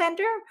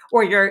bartender,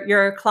 or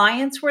your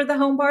clients were the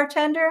home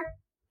bartender?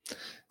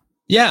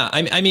 Yeah,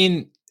 I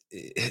mean,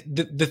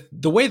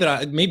 the way that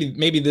I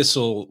maybe this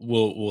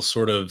will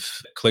sort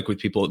of click with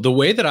people. The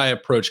way that I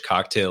approach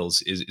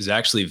cocktails is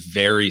actually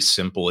very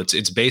simple.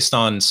 It's based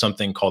on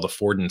something called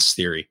affordance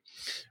theory,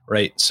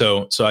 right?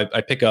 So I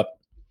pick up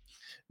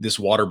this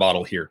water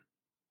bottle here.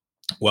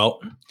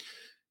 Well,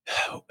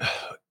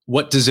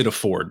 what does it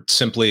afford?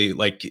 Simply,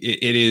 like,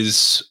 it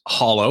is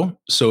hollow,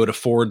 so it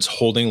affords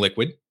holding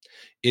liquid.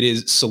 It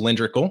is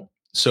cylindrical,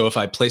 so if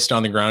I placed it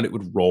on the ground, it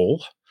would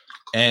roll.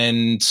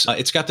 And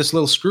it's got this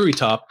little screwy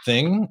top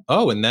thing.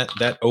 Oh, and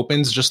that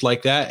opens just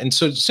like that. And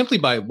so simply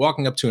by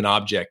walking up to an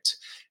object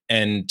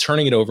and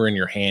turning it over in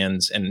your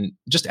hands and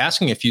just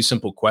asking a few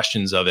simple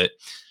questions of it,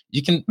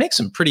 you can make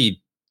some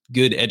pretty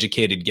good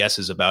educated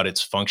guesses about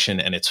its function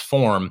and its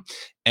form.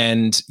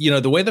 And,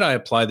 the way that I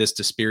apply this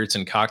to spirits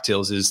and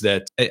cocktails is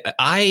that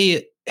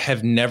I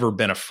have never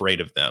been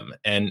afraid of them.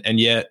 And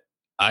yet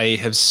I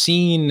have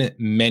seen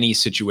many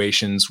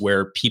situations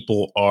where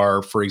people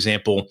are, for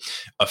example,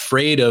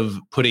 afraid of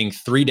putting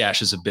 3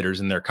 dashes of bitters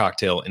in their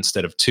cocktail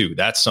instead of 2.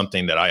 That's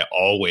something that I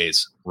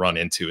always run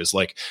into, is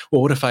like,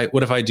 well, what if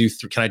I do,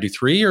 can I do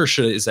 3, or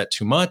is that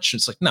too much?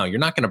 It's like, no, you're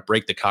not going to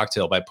break the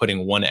cocktail by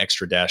putting 1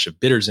 extra dash of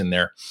bitters in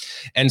there.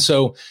 And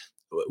so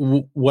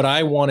what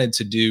I wanted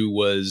to do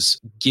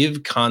was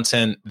give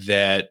content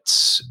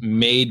that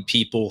made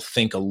people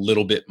think a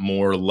little bit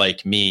more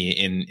like me,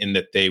 in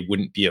that they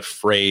wouldn't be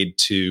afraid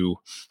to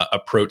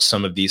approach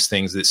some of these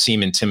things that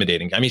seem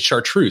intimidating. I mean,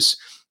 chartreuse,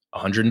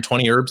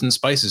 120 herbs and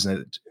spices,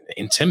 and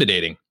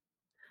intimidating.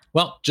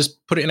 Well,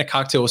 just put it in a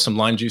cocktail with some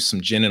lime juice,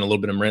 some gin, and a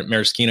little bit of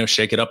maraschino,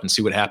 shake it up and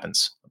see what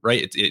happens,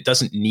 right? It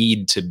doesn't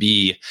need to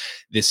be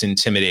this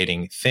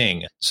intimidating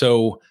thing.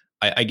 So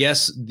I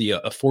guess the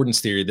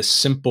affordance theory, the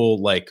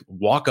simple, like,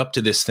 walk up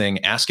to this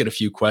thing, ask it a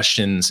few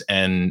questions,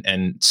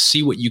 and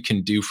see what you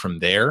can do from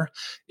there,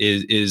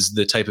 is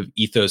the type of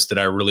ethos that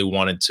I really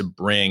wanted to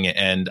bring.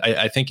 And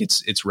I think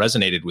it's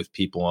resonated with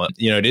people.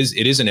 It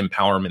is an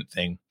empowerment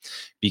thing,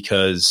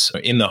 because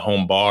in the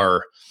home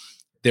bar,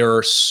 there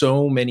are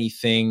so many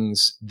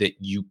things that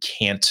you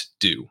can't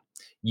do.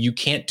 You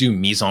can't do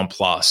mise en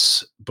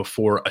place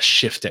before a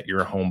shift at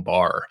your home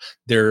bar.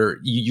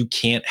 You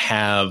can't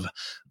have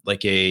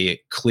like a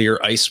clear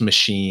ice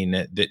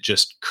machine that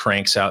just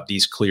cranks out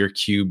these clear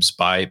cubes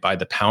by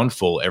the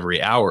poundful every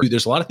hour.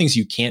 There's a lot of things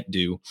you can't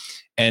do.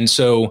 And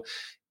so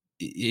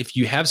if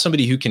you have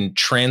somebody who can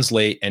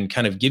translate and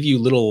kind of give you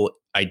little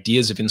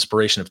ideas of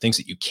inspiration of things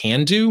that you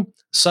can do,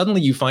 suddenly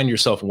you find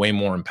yourself way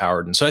more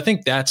empowered. And so I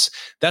think that's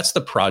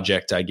the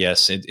project, I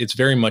guess. It's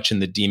very much in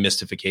the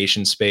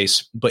demystification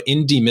space, but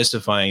in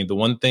demystifying, the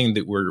one thing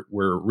that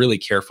we're really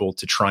careful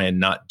to try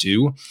and not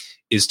do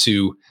is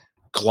to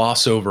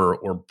gloss over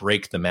or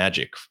break the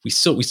magic. We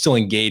still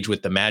engage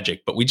with the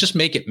magic, but we just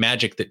make it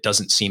magic that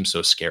doesn't seem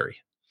so scary.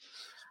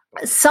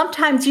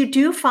 Sometimes you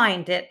do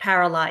find it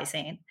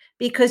paralyzing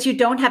because you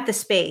don't have the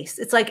space.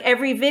 It's like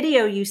every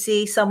video you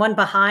see someone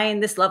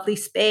behind this lovely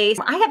space.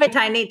 I have a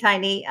tiny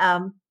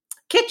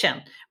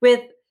kitchen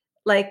with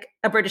like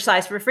a British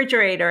sized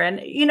refrigerator. And,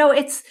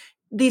 it's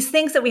these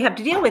things that we have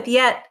to deal with,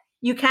 yet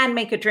you can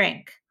make a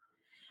drink.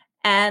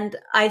 And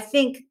I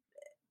think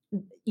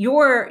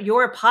your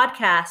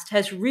podcast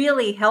has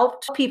really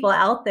helped people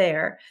out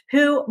there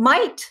who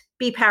might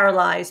be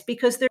paralyzed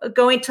because they're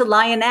going to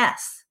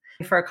Lioness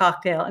for a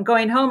cocktail and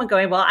going home and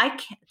going, well, I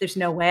can't, there's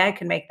no way I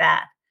can make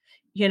that.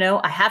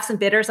 I have some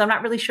bitters. I'm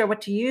not really sure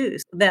what to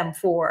use them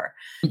for.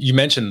 You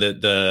mentioned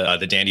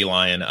the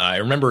Dandelion. I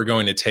remember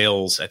going to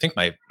Tales. I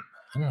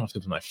don't know if it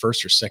was my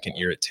first or second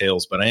year at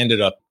Tales, but I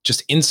ended up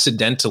just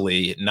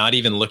incidentally, not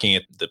even looking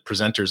at the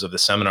presenters of the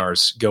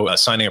seminars,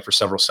 signing up for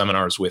several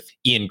seminars with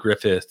Ian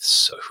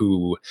Griffiths,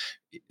 who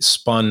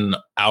spun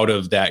out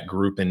of that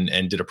group and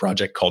did a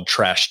project called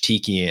Trash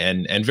Tiki,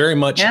 and very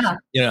much,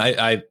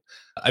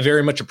 I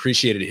very much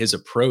appreciated his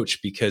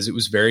approach because it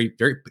was very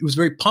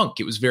punk.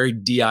 It was very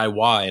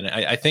DIY. And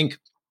I think,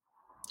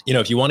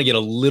 if you want to get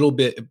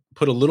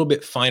put a little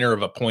bit finer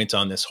of a point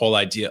on this whole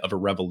idea of a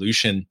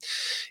revolution,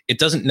 it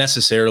doesn't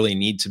necessarily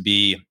need to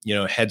be,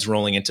 heads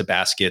rolling into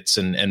baskets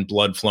and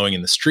blood flowing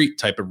in the street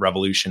type of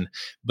revolution,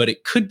 but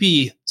it could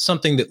be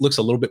something that looks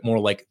a little bit more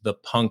like the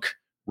punk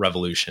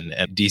revolution.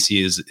 And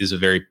DC is a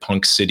very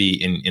punk city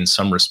in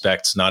some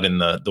respects, not in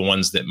the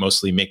ones that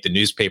mostly make the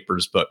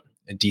newspapers, but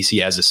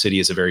DC as a city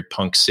is a very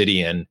punk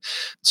city. And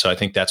so I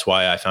think that's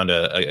why I found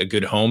a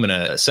good home and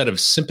a set of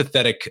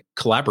sympathetic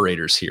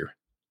collaborators here.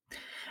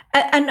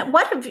 And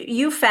what have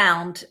you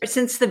found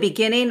since the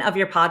beginning of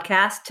your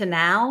podcast to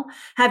now?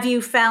 Have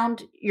you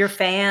found your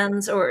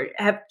fans or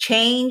have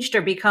changed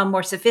or become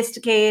more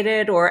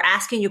sophisticated or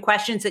asking you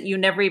questions that you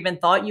never even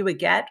thought you would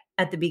get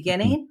at the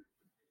beginning?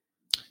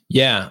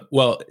 Yeah.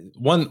 Well,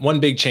 one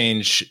big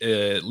change,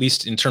 at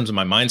least in terms of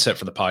my mindset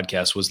for the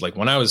podcast, was like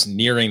when I was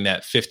nearing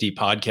that 50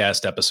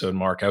 podcast episode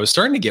mark, I was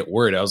starting to get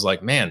worried. I was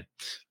like, man,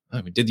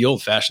 we did the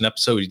old fashioned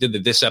episode. We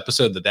did this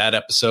episode, that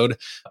episode.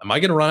 Am I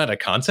going to run out of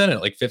content at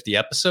like 50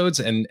 episodes?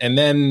 And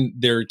then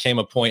there came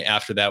a point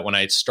after that when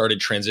I started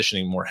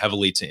transitioning more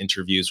heavily to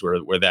interviews where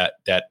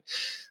that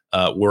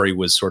worry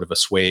was sort of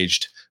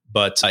assuaged.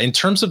 But in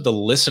terms of the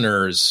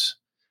listeners,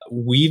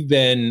 we've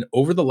been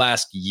over the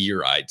last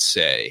year, I'd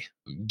say,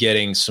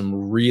 getting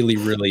some really,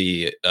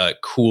 really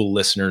cool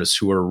listeners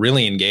who are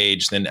really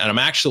engaged. And I'm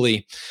at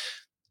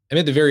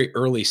the very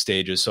early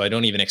stages, so I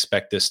don't even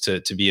expect this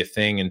to be a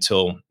thing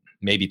until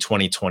maybe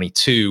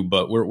 2022,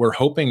 but we're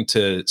hoping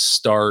to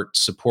start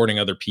supporting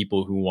other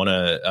people who want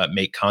to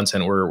make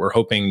content. We're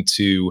hoping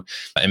to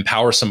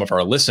empower some of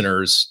our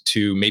listeners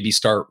to maybe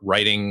start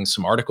writing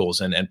some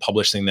articles and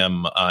publishing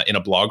them in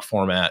a blog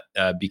format,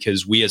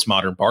 because we as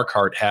Modern Bar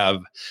Cart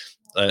have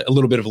a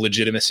little bit of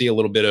legitimacy, a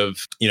little bit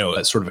of,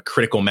 a sort of a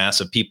critical mass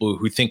of people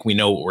who think we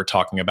know what we're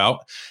talking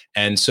about.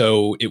 And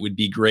so it would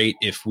be great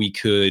if we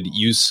could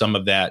use some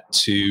of that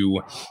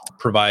to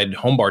provide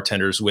home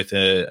bartenders with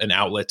an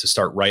outlet to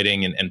start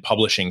writing and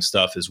publishing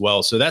stuff as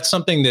well. So that's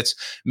something that's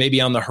maybe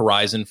on the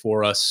horizon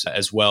for us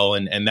as well.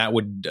 And that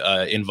would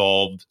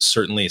involve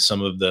certainly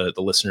some of the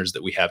listeners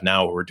that we have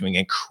now who are doing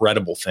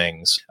incredible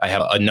things. I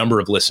have a number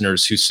of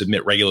listeners who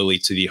submit regularly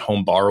to the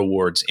Home Bar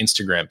Awards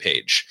Instagram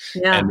page,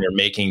 and they're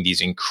making these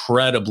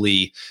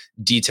incredibly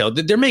detailed,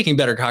 they're making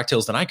better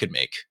cocktails than I could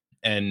make.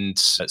 And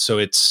so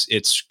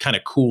it's kind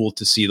of cool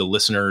to see the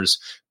listeners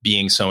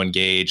being so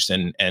engaged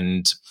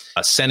and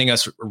sending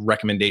us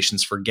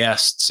recommendations for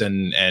guests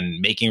and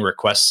making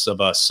requests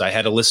of us. I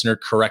had a listener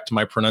correct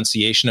my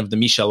pronunciation of the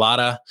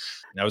Michelada.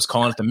 I was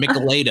calling it the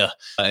Michelada.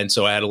 And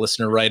so I had a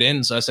listener write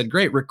in. So I said,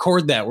 great,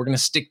 record that. We're going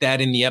to stick that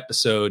in the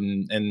episode.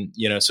 And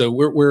so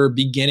we're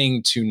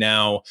beginning to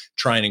now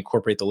try and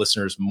incorporate the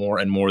listeners more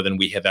and more than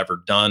we have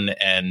ever done.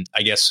 And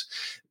I guess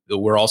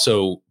we're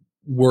also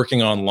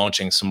working on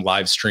launching some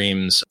live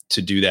streams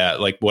to do that.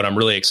 Like what I'm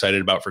really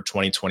excited about for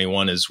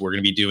 2021 is we're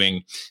going to be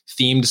doing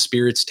themed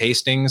spirits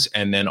tastings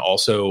and then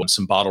also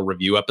some bottle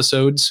review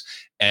episodes.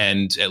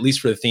 And at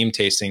least for the theme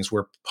tastings,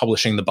 we're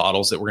publishing the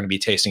bottles that we're going to be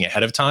tasting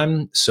ahead of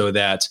time so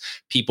that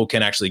people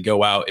can actually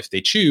go out, if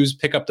they choose,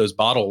 pick up those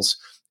bottles.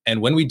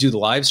 And when we do the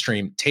live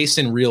stream, taste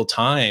in real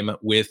time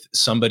with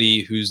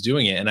somebody who's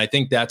doing it. And I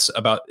think that's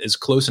about as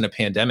close in a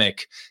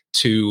pandemic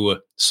to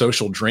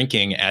social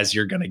drinking as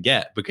you're going to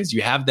get, because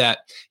you have that,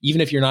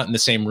 even if you're not in the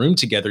same room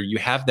together, you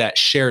have that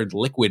shared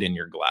liquid in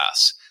your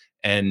glass.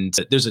 And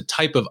there's a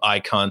type of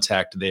eye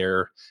contact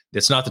there.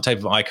 It's not the type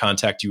of eye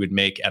contact you would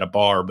make at a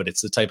bar, but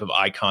it's the type of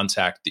eye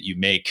contact that you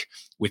make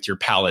with your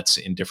palates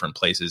in different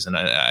places. And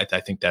I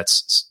think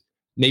that's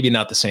maybe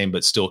not the same,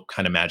 but still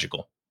kind of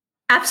magical.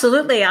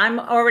 Absolutely. I'm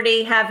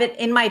already have it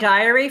in my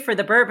diary for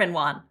the bourbon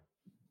one.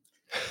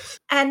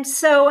 And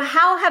so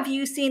how have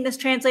you seen this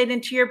translate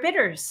into your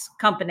bitters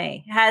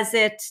company? Has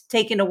it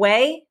taken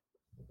away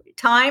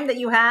time that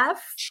you have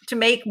to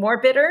make more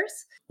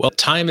bitters? Well,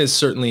 time is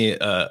certainly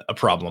a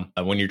problem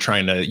when you're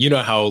trying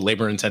to, how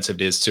labor intensive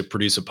it is to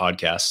produce a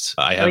podcast.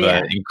 I have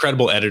an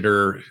incredible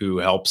editor who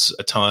helps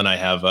a ton. I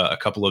have a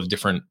couple of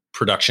different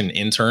production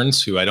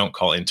interns who I don't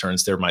call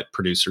interns. They're my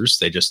producers.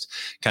 They just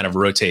kind of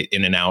rotate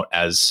in and out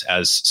as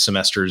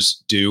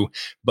semesters do.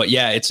 But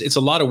yeah, it's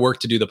a lot of work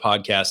to do the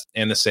podcast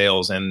and the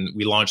sales. And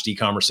we launched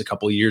e-commerce a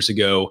couple of years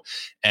ago.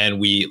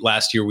 And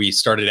last year we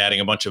started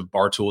adding a bunch of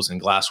bar tools and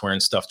glassware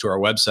and stuff to our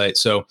website.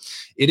 So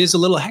it is a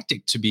little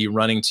hectic to be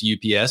running to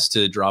UPS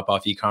to drop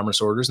off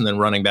e-commerce orders and then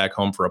running back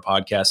home for a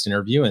podcast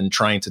interview and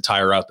trying to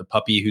tire out the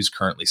puppy who's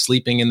currently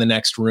sleeping in the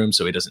next room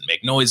so he doesn't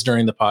make noise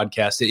during the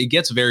podcast. It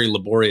gets very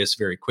laborious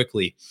very quickly.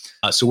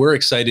 So we're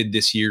excited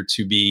this year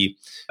to be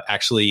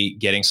actually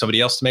getting somebody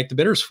else to make the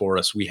bitters for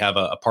us. We have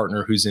a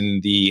partner who's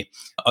in the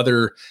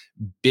other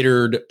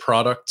bittered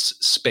products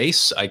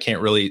space. I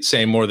can't really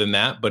say more than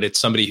that, but it's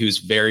somebody who's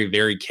very,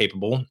 very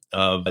capable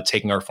of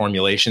taking our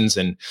formulations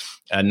and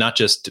not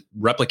just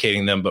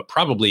replicating them, but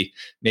probably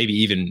maybe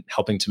even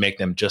helping to make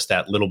them just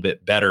that little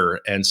bit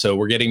better. And so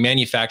we're getting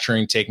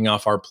manufacturing taking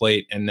off our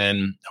plate, and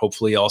then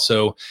hopefully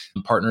also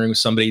partnering with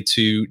somebody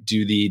to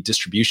do the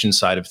distribution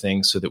side of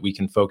things so that we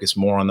can focus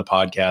more on the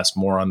podcast,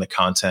 more on the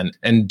content,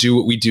 and do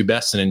what we do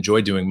best and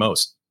enjoy doing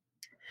most.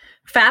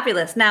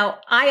 Fabulous. Now,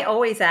 I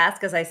always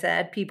ask, as I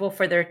said, people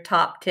for their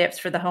top tips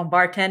for the home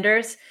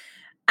bartenders.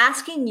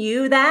 Asking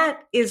you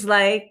that is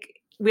like,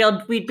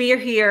 we'd be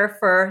here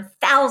for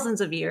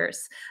thousands of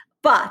years.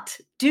 But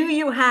do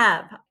you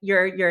have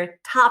your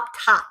top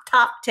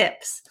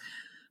tips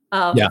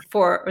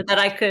for that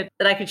I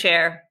could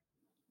share?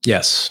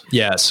 Yes.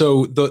 Yeah.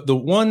 So the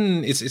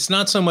one it's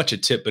not so much a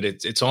tip, but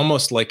it's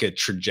almost like a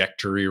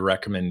trajectory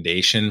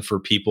recommendation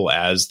for people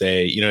as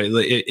they,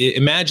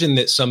 imagine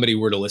that somebody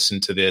were to listen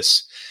to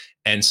this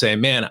and say,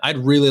 man, I'd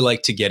really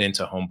like to get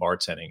into home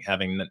bartending,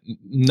 having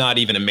not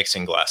even a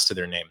mixing glass to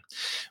their name.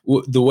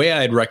 The way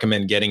I'd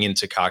recommend getting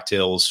into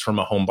cocktails from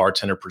a home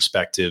bartender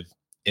perspective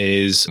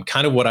is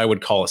kind of what I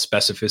would call a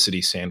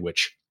specificity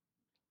sandwich.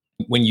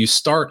 When you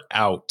start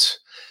out,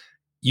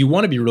 you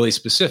want to be really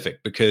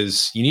specific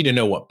because you need to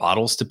know what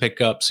bottles to pick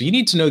up. So you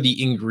need to know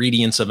the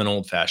ingredients of an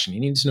old fashioned. You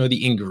need to know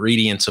the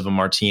ingredients of a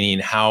martini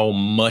and how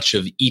much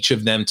of each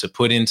of them to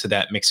put into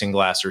that mixing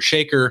glass or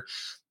shaker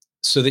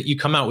so that you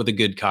come out with a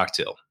good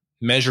cocktail.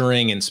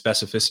 Measuring and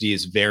specificity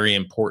is very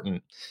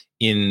important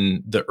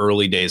in the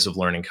early days of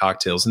learning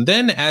cocktails. And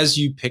then as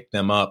you pick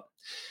them up,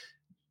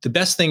 the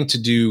best thing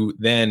to do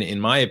then, in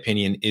my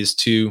opinion, is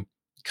to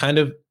kind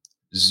of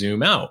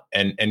zoom out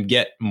and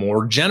get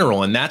more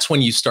general. And that's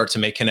when you start to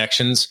make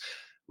connections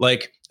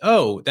like,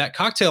 oh, that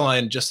cocktail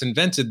I just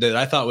invented that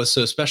I thought was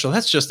so special,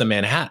 that's just a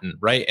Manhattan,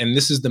 right? And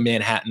this is the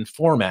Manhattan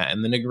format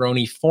and the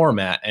Negroni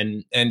format.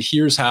 And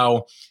here's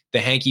how the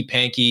hanky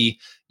panky,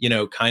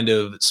 kind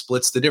of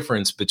splits the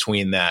difference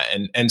between that.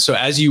 And so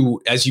as you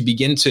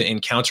begin to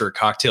encounter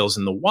cocktails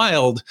in the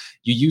wild,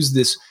 you use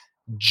this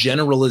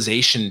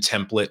generalization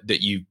template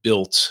that you've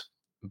built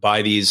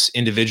by these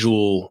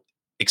individual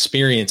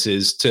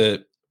experiences to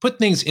put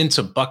things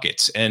into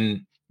buckets.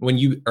 And when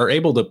you are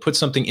able to put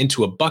something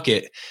into a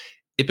bucket,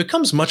 it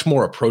becomes much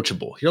more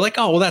approachable. You're like,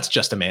 oh, well, that's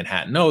just a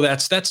Manhattan. No,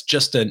 that's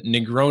just a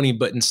Negroni,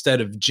 but instead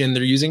of gin,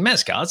 they're using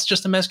mezcal. It's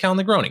just a mezcal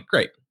Negroni.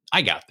 Great.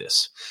 I got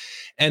this.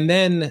 And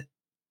then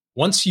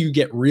once you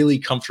get really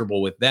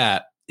comfortable with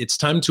that, it's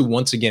time to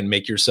once again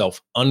make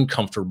yourself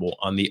uncomfortable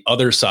on the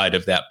other side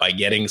of that by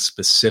getting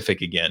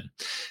specific again.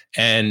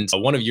 And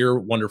one of your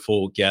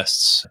wonderful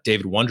guests,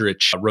 David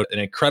Wondrich, wrote an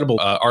incredible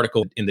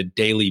article in the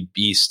Daily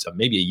Beast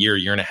maybe a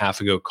year and a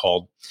half ago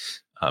called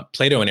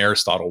Plato and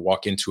Aristotle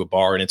Walk into a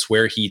Bar. And it's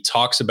where he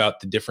talks about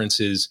the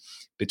differences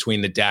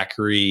between the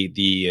daiquiri,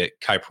 the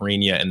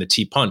caipirinha, and the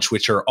tea punch,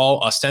 which are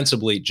all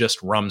ostensibly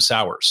just rum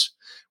sours,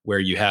 where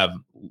you have a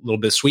little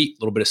bit of sweet,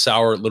 a little bit of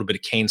sour, a little bit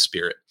of cane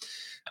spirit.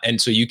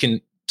 And so you can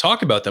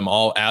talk about them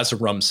all as a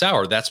rum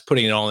sour. That's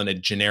putting it all in a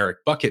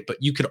generic bucket. But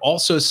you could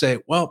also say,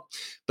 well,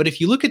 but if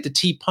you look at the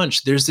tea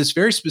punch, there's this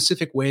very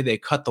specific way they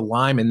cut the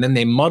lime and then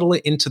they muddle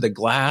it into the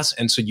glass.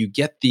 And so you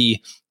get the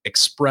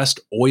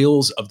expressed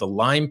oils of the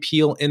lime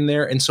peel in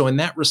there. And so in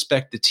that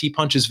respect, the tea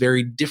punch is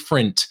very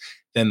different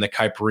than the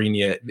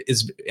caipirinha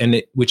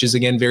which is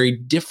again, very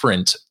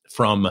different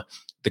from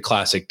the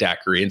classic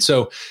daiquiri. And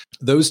so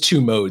those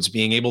two modes,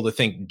 being able to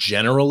think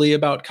generally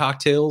about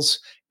cocktails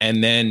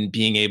and then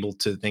being able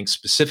to think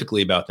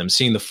specifically about them,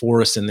 seeing the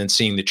forest and then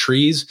seeing the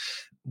trees.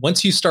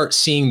 Once you start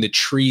seeing the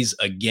trees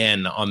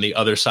again on the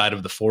other side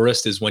of the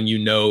forest is when you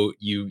know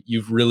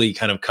you've really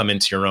kind of come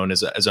into your own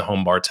as a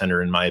home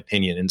bartender, in my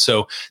opinion. And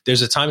so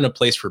there's a time and a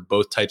place for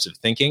both types of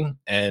thinking.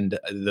 And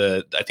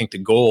I think the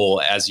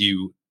goal as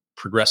you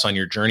progress on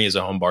your journey as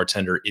a home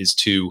bartender is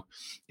to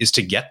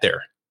get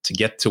there, to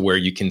get to where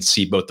you can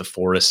see both the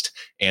forest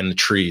and the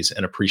trees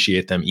and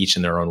appreciate them each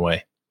in their own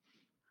way.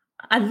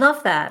 I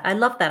love that.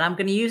 I'm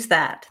going to use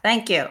that.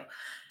 Thank you.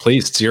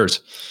 Please, it's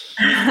yours.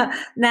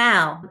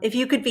 Now, if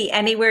you could be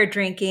anywhere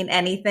drinking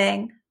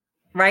anything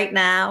right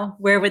now,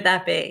 where would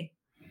that be?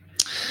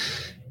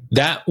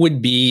 That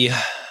would be,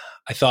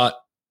 I thought,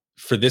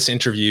 for this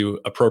interview,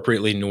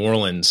 appropriately, New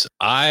Orleans.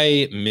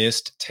 I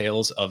missed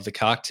Tales of the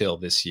Cocktail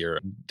this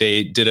year.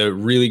 They did a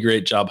really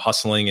great job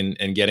hustling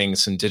and getting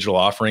some digital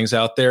offerings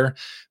out there.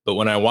 But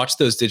when I watched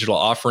those digital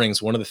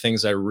offerings, one of the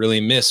things I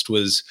really missed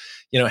was,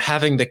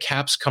 having the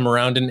caps come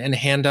around and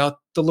hand out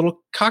the little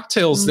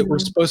cocktails that were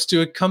supposed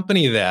to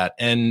accompany that.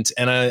 And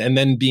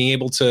then being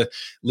able to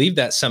leave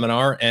that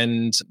seminar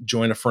and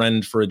join a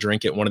friend for a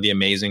drink at one of the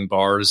amazing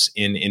bars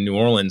in New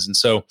Orleans. And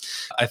so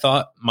I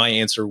thought my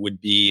answer would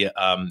be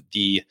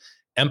the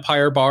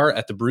Empire Bar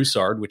at the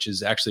Broussard, which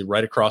is actually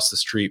right across the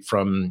street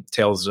from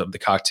Tales of the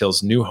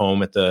Cocktail's new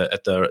home at the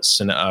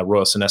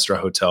Royal Sinestra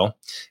Hotel.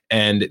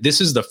 And this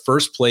is the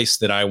first place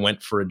that I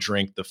went for a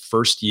drink the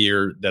first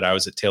year that I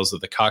was at Tales of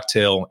the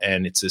Cocktail.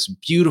 And it's this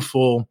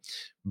beautiful,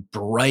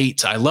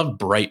 bright, I love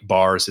bright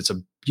bars. It's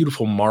a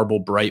beautiful marble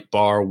bright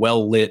bar,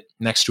 well lit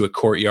next to a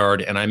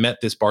courtyard. And I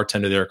met this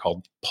bartender there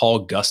called Paul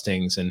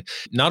Gustings. And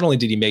not only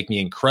did he make me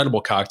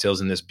incredible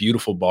cocktails in this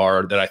beautiful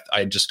bar that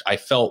I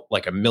felt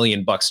like $1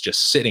 million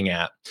just sitting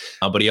at,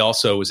 but he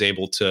also was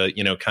able to,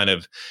 kind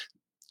of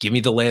give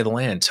me the lay of the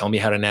land, tell me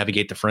how to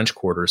navigate the French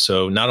Quarter.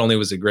 So not only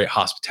was it a great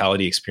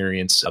hospitality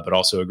experience, but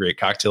also a great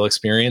cocktail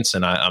experience.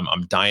 And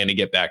I'm dying to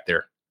get back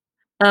there.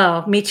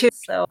 Oh, me too.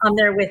 So I'm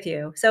there with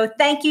you. So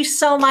thank you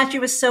so much. It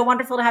was so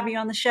wonderful to have you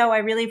on the show. I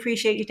really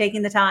appreciate you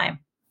taking the time.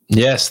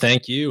 Yes,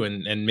 thank you.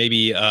 And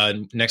maybe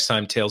next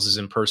time Tales is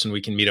in person,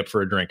 we can meet up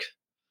for a drink.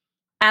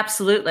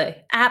 Absolutely.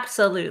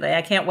 Absolutely.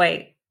 I can't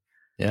wait.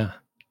 Yeah.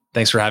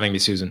 Thanks for having me,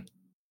 Susan.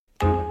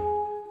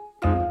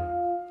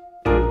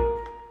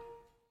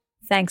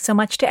 Thanks so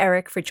much to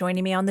Eric for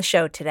joining me on the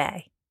show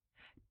today.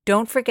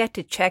 Don't forget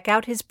to check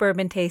out his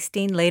bourbon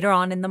tasting later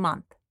on in the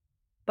month.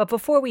 But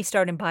before we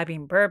start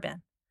imbibing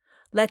bourbon,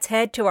 let's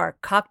head to our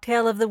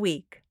cocktail of the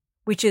week,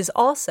 which is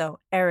also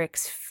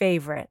Eric's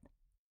favorite.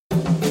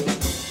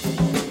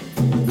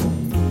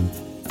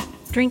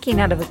 Drinking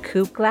out of a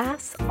coupe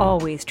glass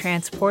always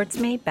transports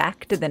me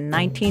back to the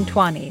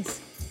 1920s.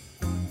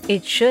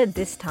 It should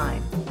this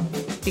time,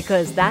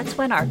 because that's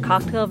when our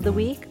cocktail of the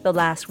week, The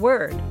Last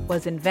Word,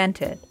 was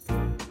invented.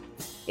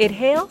 It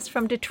hails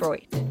from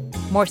Detroit,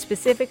 more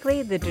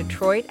specifically the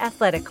Detroit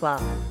Athletic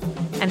Club,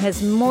 and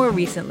has more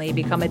recently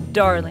become a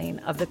darling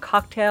of the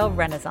cocktail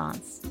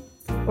renaissance,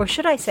 or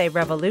should I say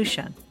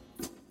revolution,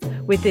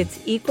 with its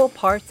equal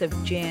parts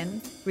of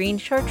gin, green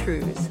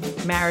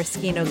chartreuse,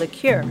 maraschino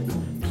liqueur,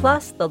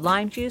 plus the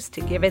lime juice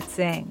to give it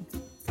zing.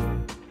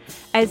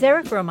 As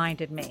Eric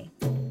reminded me,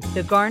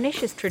 the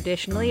garnish is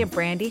traditionally a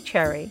brandy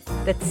cherry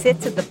that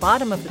sits at the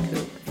bottom of the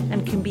coupe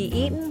and can be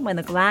eaten when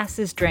the glass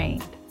is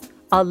drained,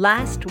 a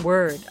last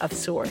word of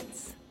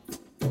sorts.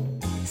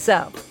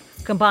 So,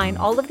 combine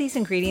all of these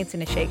ingredients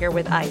in a shaker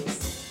with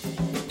ice,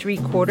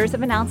 3/4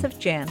 of an ounce of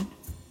gin,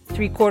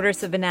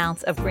 3/4 of an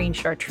ounce of green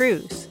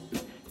chartreuse,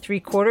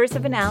 3/4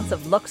 of an ounce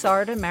of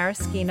Luxarda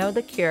maraschino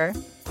liqueur,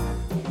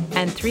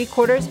 and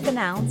 3/4 of an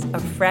ounce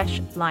of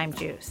fresh lime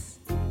juice.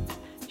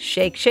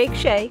 Shake, shake,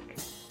 shake.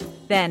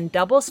 Then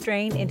double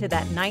strain into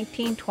that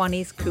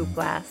 1920s coupe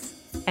glass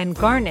and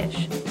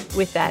garnish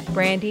with that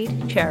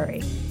brandied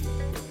cherry.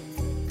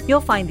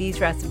 You'll find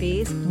these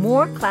recipes,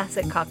 more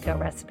classic cocktail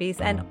recipes,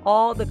 and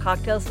all the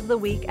cocktails of the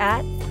week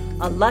at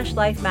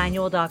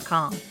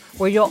alushlifemanual.com,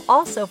 where you'll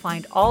also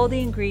find all the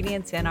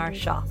ingredients in our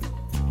shop.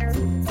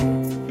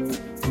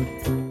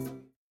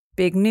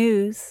 Big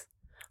news!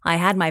 I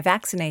had my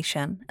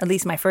vaccination, at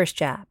least my first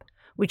jab,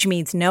 which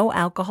means no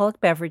alcoholic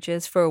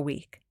beverages for a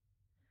week.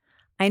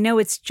 I know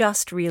it's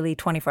just really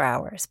 24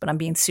 hours, but I'm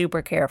being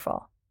super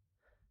careful.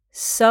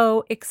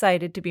 So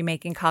excited to be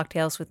making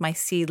cocktails with my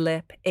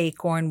Seedlip,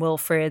 Acorn,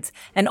 Wilfred's,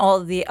 and all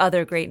of the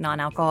other great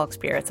non-alcoholic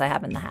spirits I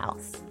have in the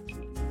house.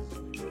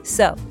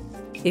 So,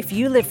 if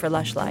you live for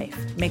Lush Life,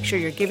 make sure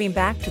you're giving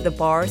back to the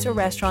bars or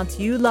restaurants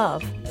you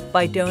love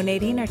by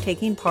donating or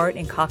taking part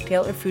in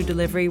cocktail or food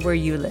delivery where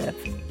you live.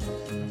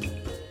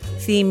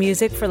 Theme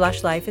music for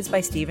Lush Life is by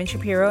Steven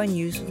Shapiro and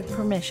used with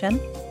permission.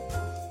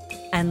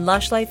 And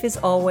Lush Life is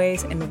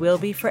always and will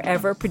be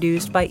forever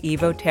produced by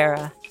Evo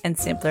Terra and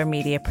Simpler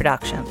Media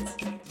Productions.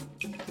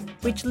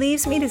 Which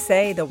leaves me to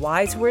say the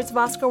wise words of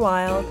Oscar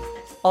Wilde,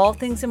 all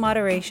things in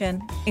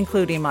moderation,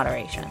 including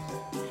moderation.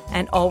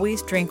 And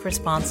always drink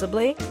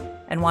responsibly,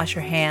 and wash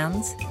your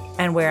hands,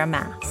 and wear a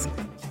mask.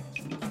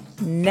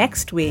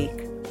 Next week,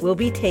 we'll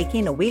be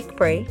taking a week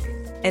break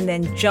and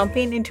then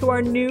jumping into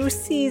our new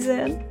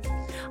season.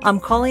 I'm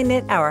calling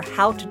it our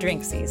How to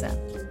Drink season.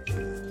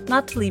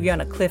 Not to leave you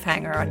on a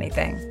cliffhanger or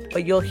anything,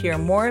 but you'll hear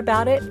more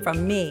about it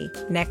from me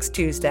next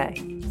Tuesday.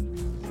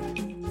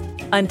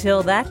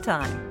 Until that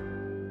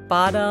time,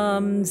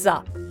 bottoms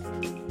up.